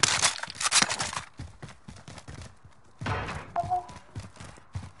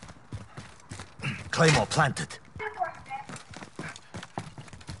 Claymore planted.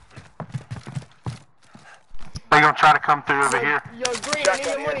 They're gonna try to come through over here. Yo, Green, I need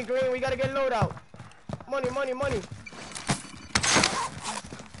your money, Green. We gotta get loadout. Money.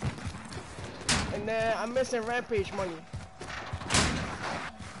 And then I'm missing Rampage money.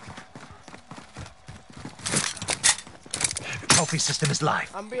 Trophy system is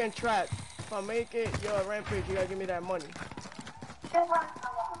live. I'm being tracked. If I make it, yo, Rampage, you gotta give me that money.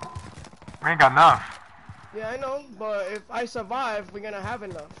 We ain't got enough. Yeah, I know, but if I survive, we're gonna have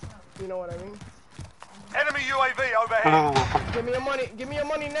enough. You know what I mean? Enemy UAV overhead. Give me your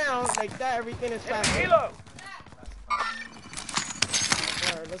money now. Like that, everything is fast. Helo!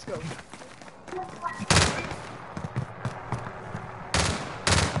 Alright, let's go.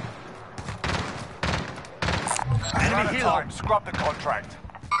 Enemy helo. Scrub the contract.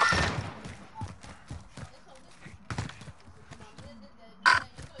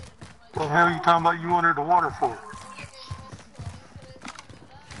 What the hell are you talking about you under the water for?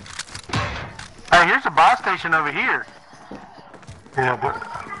 Hey, here's a buy station over here. Yeah, but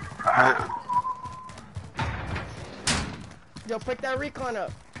Yo, pick that recon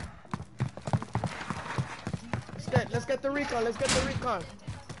up. Let's get the recon. Let's get the recon.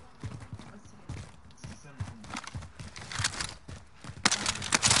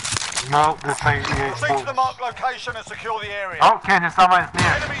 no, this ain't EA Proceed to the Sports. marked location and secure the area. Oh, Ken, it's somebody's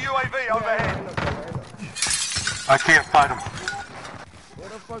near. Enemy UAV overhead. I know. I can't fight them. Where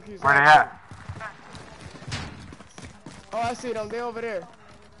the fuck is Where they at? Oh, I see them. They over there.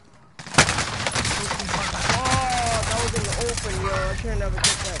 Oh, that was in the open, yo. I can't never get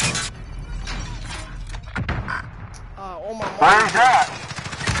that. Oh my. Where is that?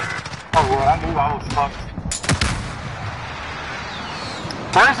 Oh, well, I knew I was fucked.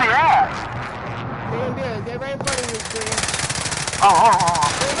 Where's he at? They're right in front of you, Green. Oh.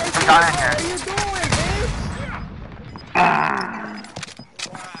 He got in What are here. you doing, bitch?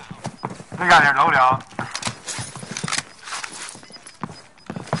 We got here loadout.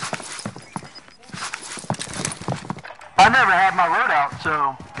 I never had my loadout,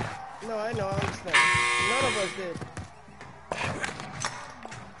 so. No, I know, I understand. None of us did.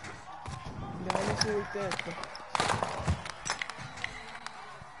 Yeah, let me see what this.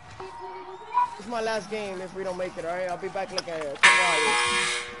 It's my last game if we don't make it, alright? I'll be back like a couple hours.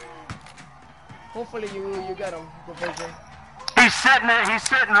 Hopefully you get him, Division. He's sitting there. He's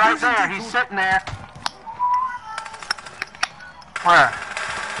sitting right there. He's sitting there. Where?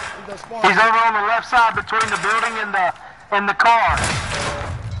 The spawn. He's over on the left side between the building and the car.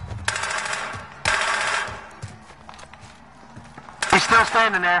 He's still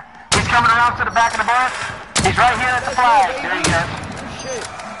standing there. He's coming around to the back of the bus. He's right here at the flag. There you go. Good shit.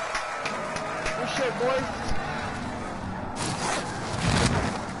 Good shit, boys.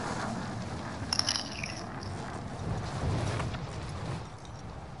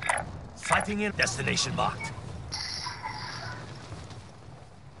 Sighting in. Destination marked.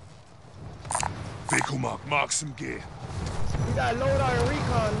 Vehicle mark some gear. We got load on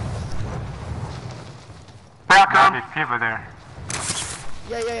recon. Back up. There's people there.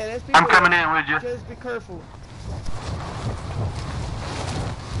 Yeah, there's people. I'm coming in with you. Just be careful.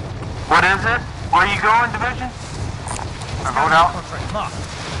 What is it? Where are you going, Division? A loadout? Contract marked.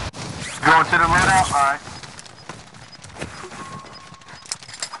 Going to the loadout? Alright.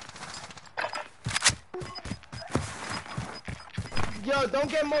 Yo, don't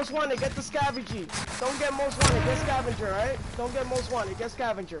get most wanted, get the scavenger. Don't get most wanted, get scavenger, alright? Don't get most wanted, get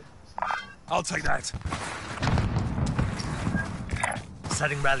scavenger. I'll take that.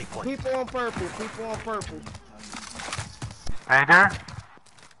 Setting rally point. People on purple, people on purple. Hey there?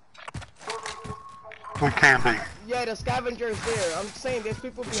 We can be. Yeah, the scavenger is there. I'm saying there's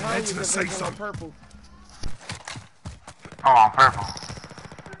people behind you, to the safe Division, on zone. purple. Oh, on purple.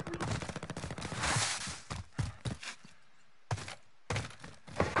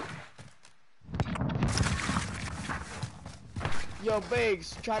 Yo,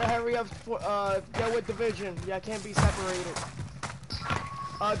 Biggs, try to hurry up, get with Division. Yeah, I can't be separated.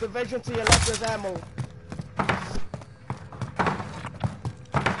 Division to your left is ammo.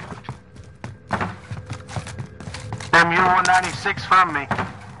 MU-196 from me.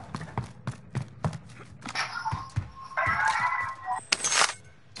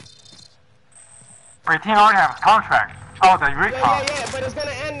 Our team already have a contract. Oh, the recon. Yeah, but it's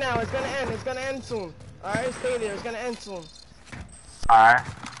gonna end now. It's gonna end soon. Alright, stay there. It's gonna end soon. Alright.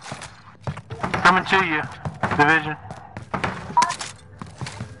 Coming to you, Division.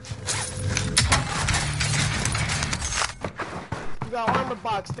 You got armor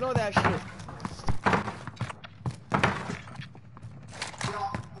box. Throw that shit.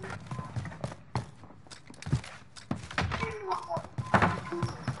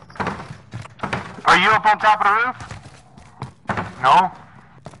 Are you up on top of the roof? No?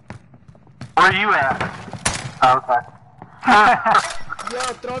 Where are you at? Oh, okay. Yo,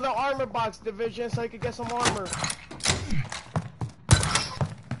 throw the armor box, Division, so you can get some armor.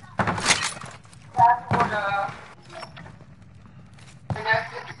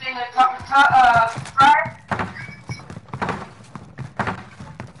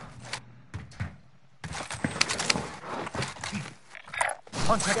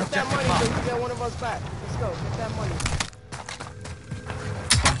 Contract Get that objective money so marked. you can get one of us back. Let's go. Get that money.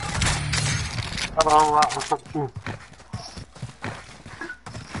 I have a whole lot. What's up, too?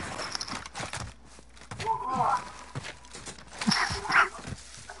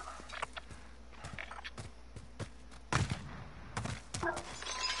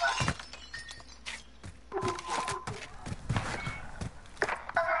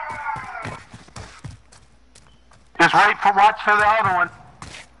 Just watch for the other one.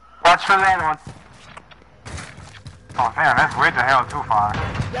 Watch for the other one. Oh damn, that's way the hell too far.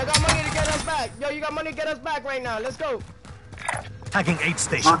 Y'all got money to get us back. Yo, you got money to get us back right now. Let's go. Tagging aid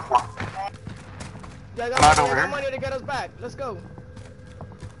station. Y'all Not got over here. money to get us back. Let's go.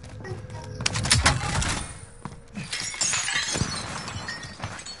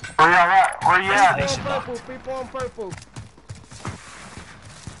 Where you at? Where you at? People on purple. People on purple.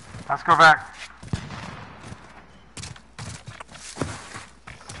 Let's go back.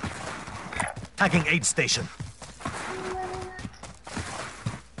 Tagging aid station.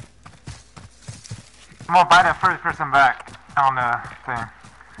 I'm gonna buy that first person back on the thing.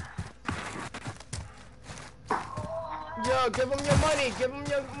 Yo, give him your money. Give him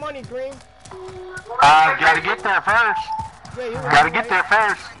your money, Green. Gotta get there first. Yeah, you Gotta get there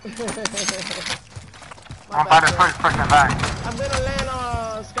first. I'm gonna buy the first person back. I'm gonna land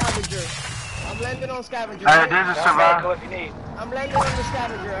on scavenger. I'm landing on scavenger. Hey, there's a survivor. If you need. I'm landing on the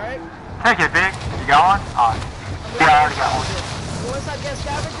scavenger, alright? Take it, Big. You got one? Alright. Yeah, I already got one. Once I get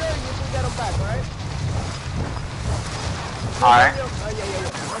scavenger, you can get them back, alright? Alright. Yeah.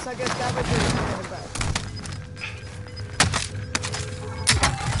 Once I get scavenger, you can get them back.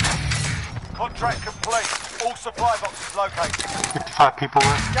 Contract complete. All supply boxes located. 55 people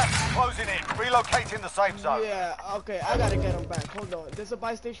left. Gas is closing in. Relocating the safe zone. Yeah, okay, I gotta get them back. Hold on. There's a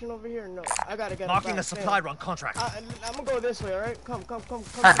buy station over here? No, I gotta get them back. Marking a supply run contract. I'm gonna go this way, alright? Come.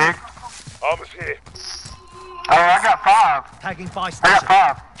 Hey, Big. Almost here. Oh, I got 5. Tagging buy I station.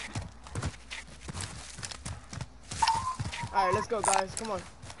 got 5. Alright, let's go, guys. Come on.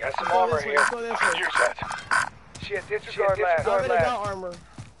 Got some Let's go armor this way, here. let's go this way. Use that. Shit, disregard last. I already got armor.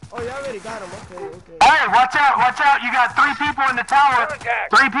 Oh, you already got him. Okay. Hey, watch out. You got 3 people in the tower.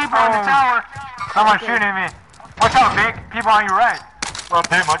 3 people in the tower. Someone shooting at me. Watch out, Big. People on your right. Oh,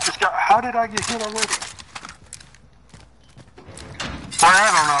 damn, I just got... How did I get hit already? Well, I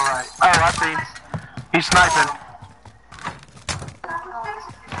don't know, right. Oh, I see. He's sniping.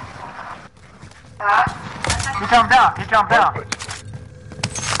 He jumped down.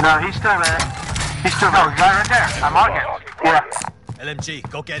 No, he's still there. He's still there. No, he's right there. I'm on it. Yeah. LMG,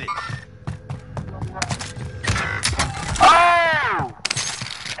 go get it. Oh!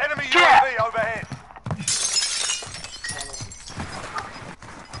 Enemy Yeah. UAV overhead.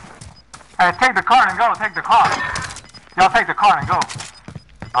 Hey, take the car and go. Take the car. Y'all take the car and go.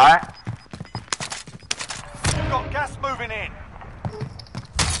 Alright? We've got gas moving in.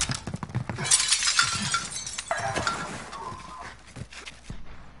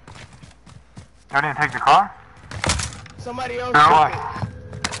 Y'all didn't take the car? Somebody else. No. took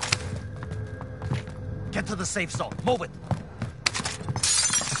it. Get to the safe zone. Move it.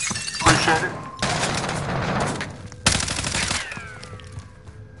 Appreciate it.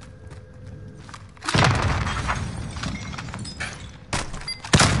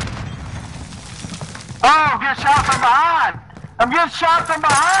 Oh, I'm getting shot from behind! I'm getting shot from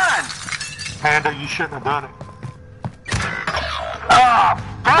behind! Panda, you shouldn't have done it. Oh,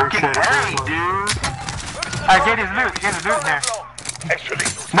 fucking Appreciate it very hey, much. dude! Alright, get his loot in there. Extra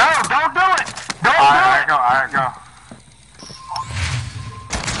lethal. No, don't do it! Don't do it! Alright, go.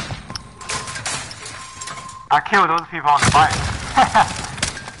 I killed those people on the bike.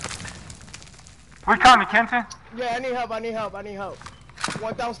 We coming, Kenton? Yeah, I need help.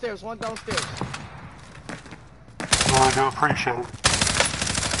 One downstairs. Really do appreciate it.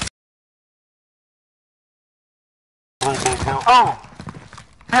 Really big help. Oh!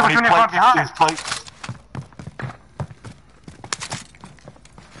 People Any shooting from plates? behind. These plates.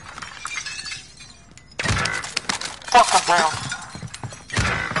 Fuck, I'm down.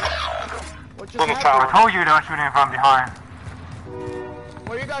 What just Little happened? tower. I told you don't shoot in from behind.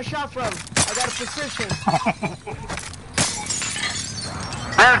 Where you got shot from? I got a position.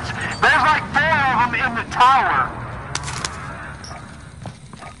 There's like 4 of them in the tower.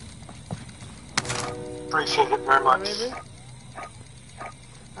 Appreciate it very much. Baby.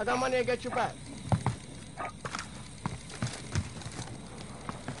 I got money to get you back.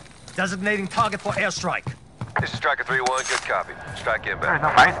 Designating target for airstrike. This is Striker 3-1, good copy. Strike There's inbound. no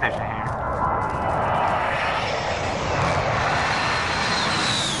fire station here.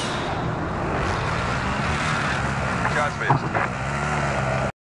 Shots missed.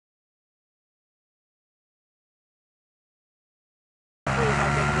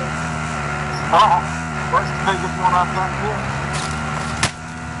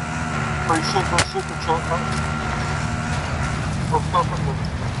 Pretty sick on super truck, huh? What's up with them?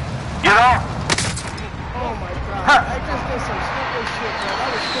 Get off! Oh my god. I just did some stupid shit, bro. That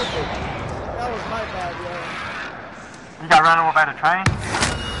was stupid. That was my bad, yo. You got run over by the train?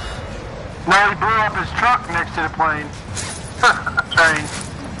 No, he blew up his truck next to the plane. Train.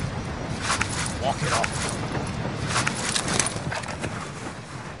 Walk it off.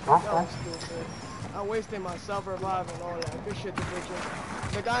 That was stupid. I wasted my self-revive and all that. Good shit, division.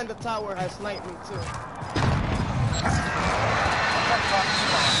 The guy in the tower has sniped me too.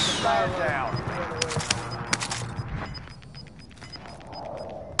 Stand down.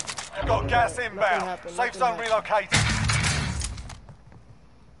 You've got gas inbound. Safe zone relocated.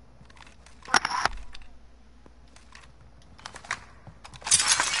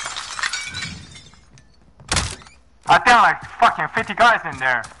 I found like fucking 50 guys in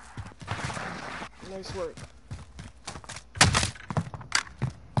there. Nice work.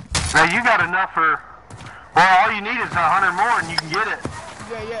 Now you got enough for, well, all you need is 100 more and you can get it.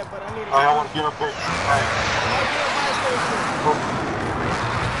 Yeah, but I need to I want to get a big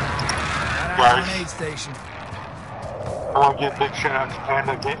Grenade station. I want to give big shout out to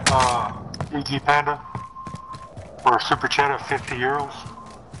Panda, EG Panda, for a super chat of 50 euros.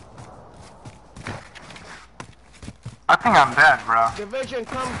 I think I'm dead, bro. Division,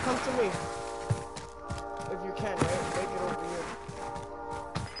 come to me. If you can, right? Make it over here.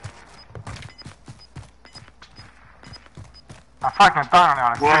 I fucking thought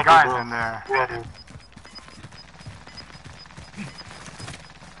on it. Three guys in there. Yeah, dude.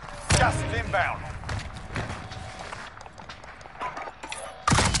 Gas is inbound.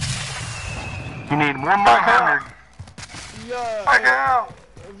 You need one more 100. Yeah.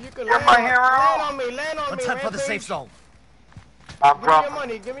 If you can land on me. Let's head for the safe zone. I'm Give me dropping. your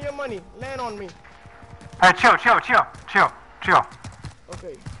money. Give me your money. Land on me. Hey, chill. Okay.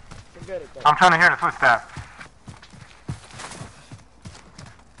 Forget it then. I'm trying to hear the footsteps.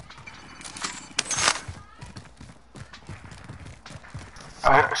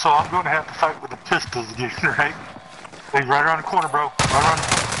 So I'm going to have to fight with the pistols again, right? He's right around the corner, bro. Right around.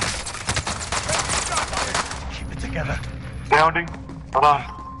 Keep it together. Downed him. Hold on.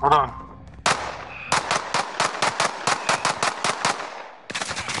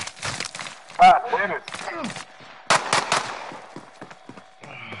 Ah, damn it.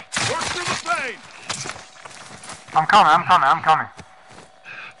 Work through the pain! I'm coming.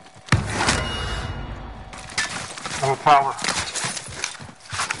 No power.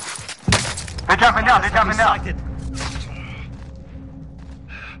 They're jumping down. Sighted.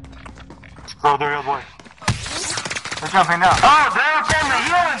 Let's go the other way. They're jumping down. Oh, they're from the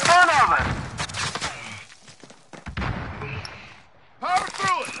hill in front of us. Power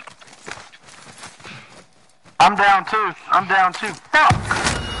through it! I'm down too. Fuck!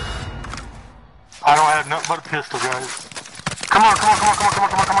 I don't have nothing but a pistol, guys. Come on.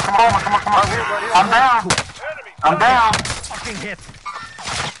 I'm down. Fucking hit.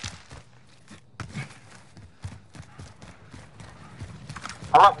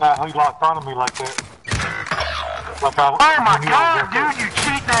 I like that how he locked onto me like that. Like I, Oh my god, dude, you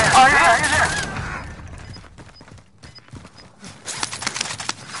cheat there. Oh, you're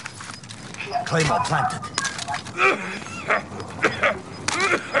there. Claymore planted.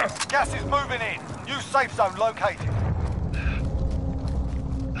 Gas is moving in. New safe zone located.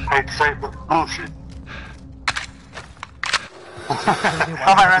 hate to say it, but bullshit.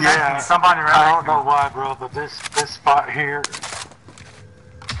 Somebody ran next to me. Somebody ran I next don't to me. know why, bro, but this spot here, this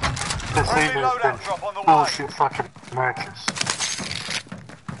Friendly evening has loadout drop on the been way. bullshit fucking matches.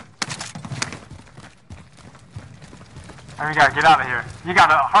 Oh, you gotta get out of here. You got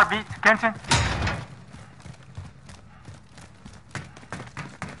a heartbeat, Kenton?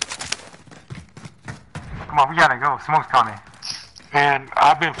 Come on, we gotta go. Smoke's coming. And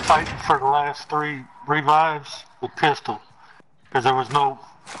I've been fighting for the last 3 revives with pistol, because there was no...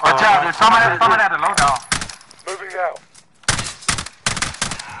 Watch out, there's someone at the loadout. Moving out.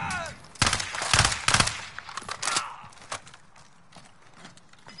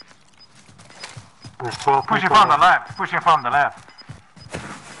 There's 12 Pushing people from the there. left. Pushing from the left.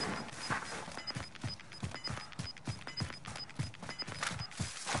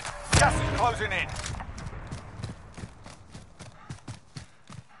 Gas is closing in.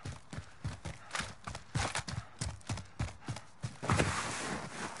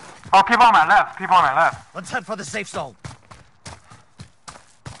 Oh, people on my left. People on my left. Let's head for the safe zone.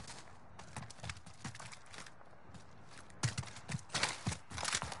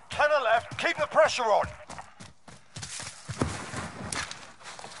 Tenor left. Keep the pressure on.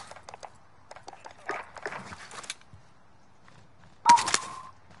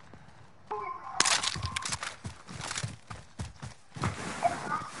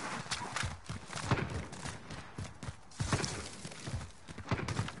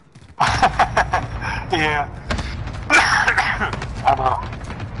 Yeah. I know.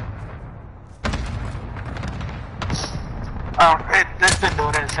 It's been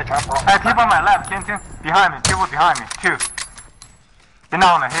doing it since I brought. Hey, people on my left, Kenton. Behind me. People behind me. Two. They're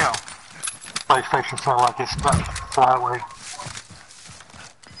not on the hill. PlayStation sound like it's about to fly away.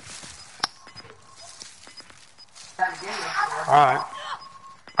 Alright.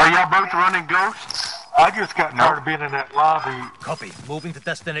 Are y'all both running ghosts? I just got tired of being in that lobby. Copy. Moving to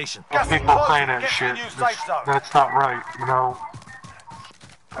destination. People saying that shit. That's not right, you know.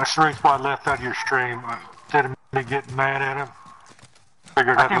 That's the reason why I left out of your stream. Instead of me getting mad at him.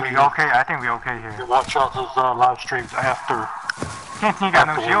 Figured I think we okay. I think we okay here. You watch all those live streams after. Kenton, you got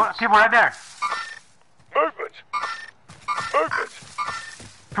no shield. People right there. Movement. Movement.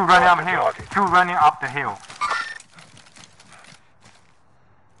 Two running up the hill. Two running up the hill.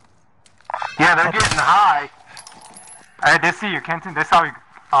 Yeah, they're getting high. Hey, they see you, Kenton. They saw you,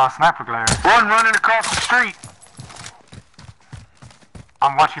 sniper glare. One running across the street.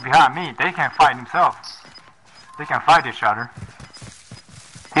 I'm watching behind me. They can't fight themselves. They can fight each other.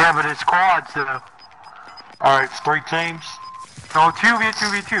 Yeah, but it's quads though. Alright, it's 3 teams. So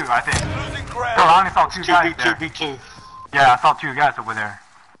 2v2v2, I think. Losing ground. So I only saw 2 guys there. 2v2v2. Yeah, I saw 2 guys over there.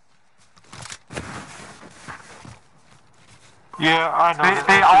 Yeah, I know.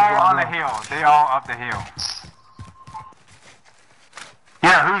 They all on the hill. They all up the hill.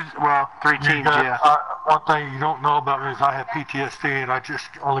 Yeah, well, 3 teams, yeah. One thing you don't know about me is I have PTSD and I just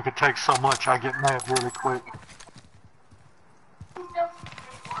only can take so much. I get mad really quick.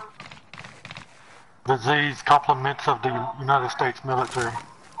 Disease compliments of the United States military.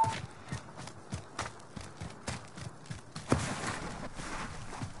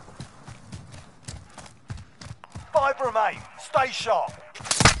 Five remain. Stay sharp.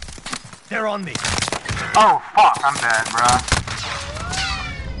 They're on me. Oh, fuck. I'm dead, bruh.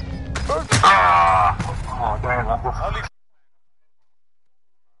 Oh, damn. Only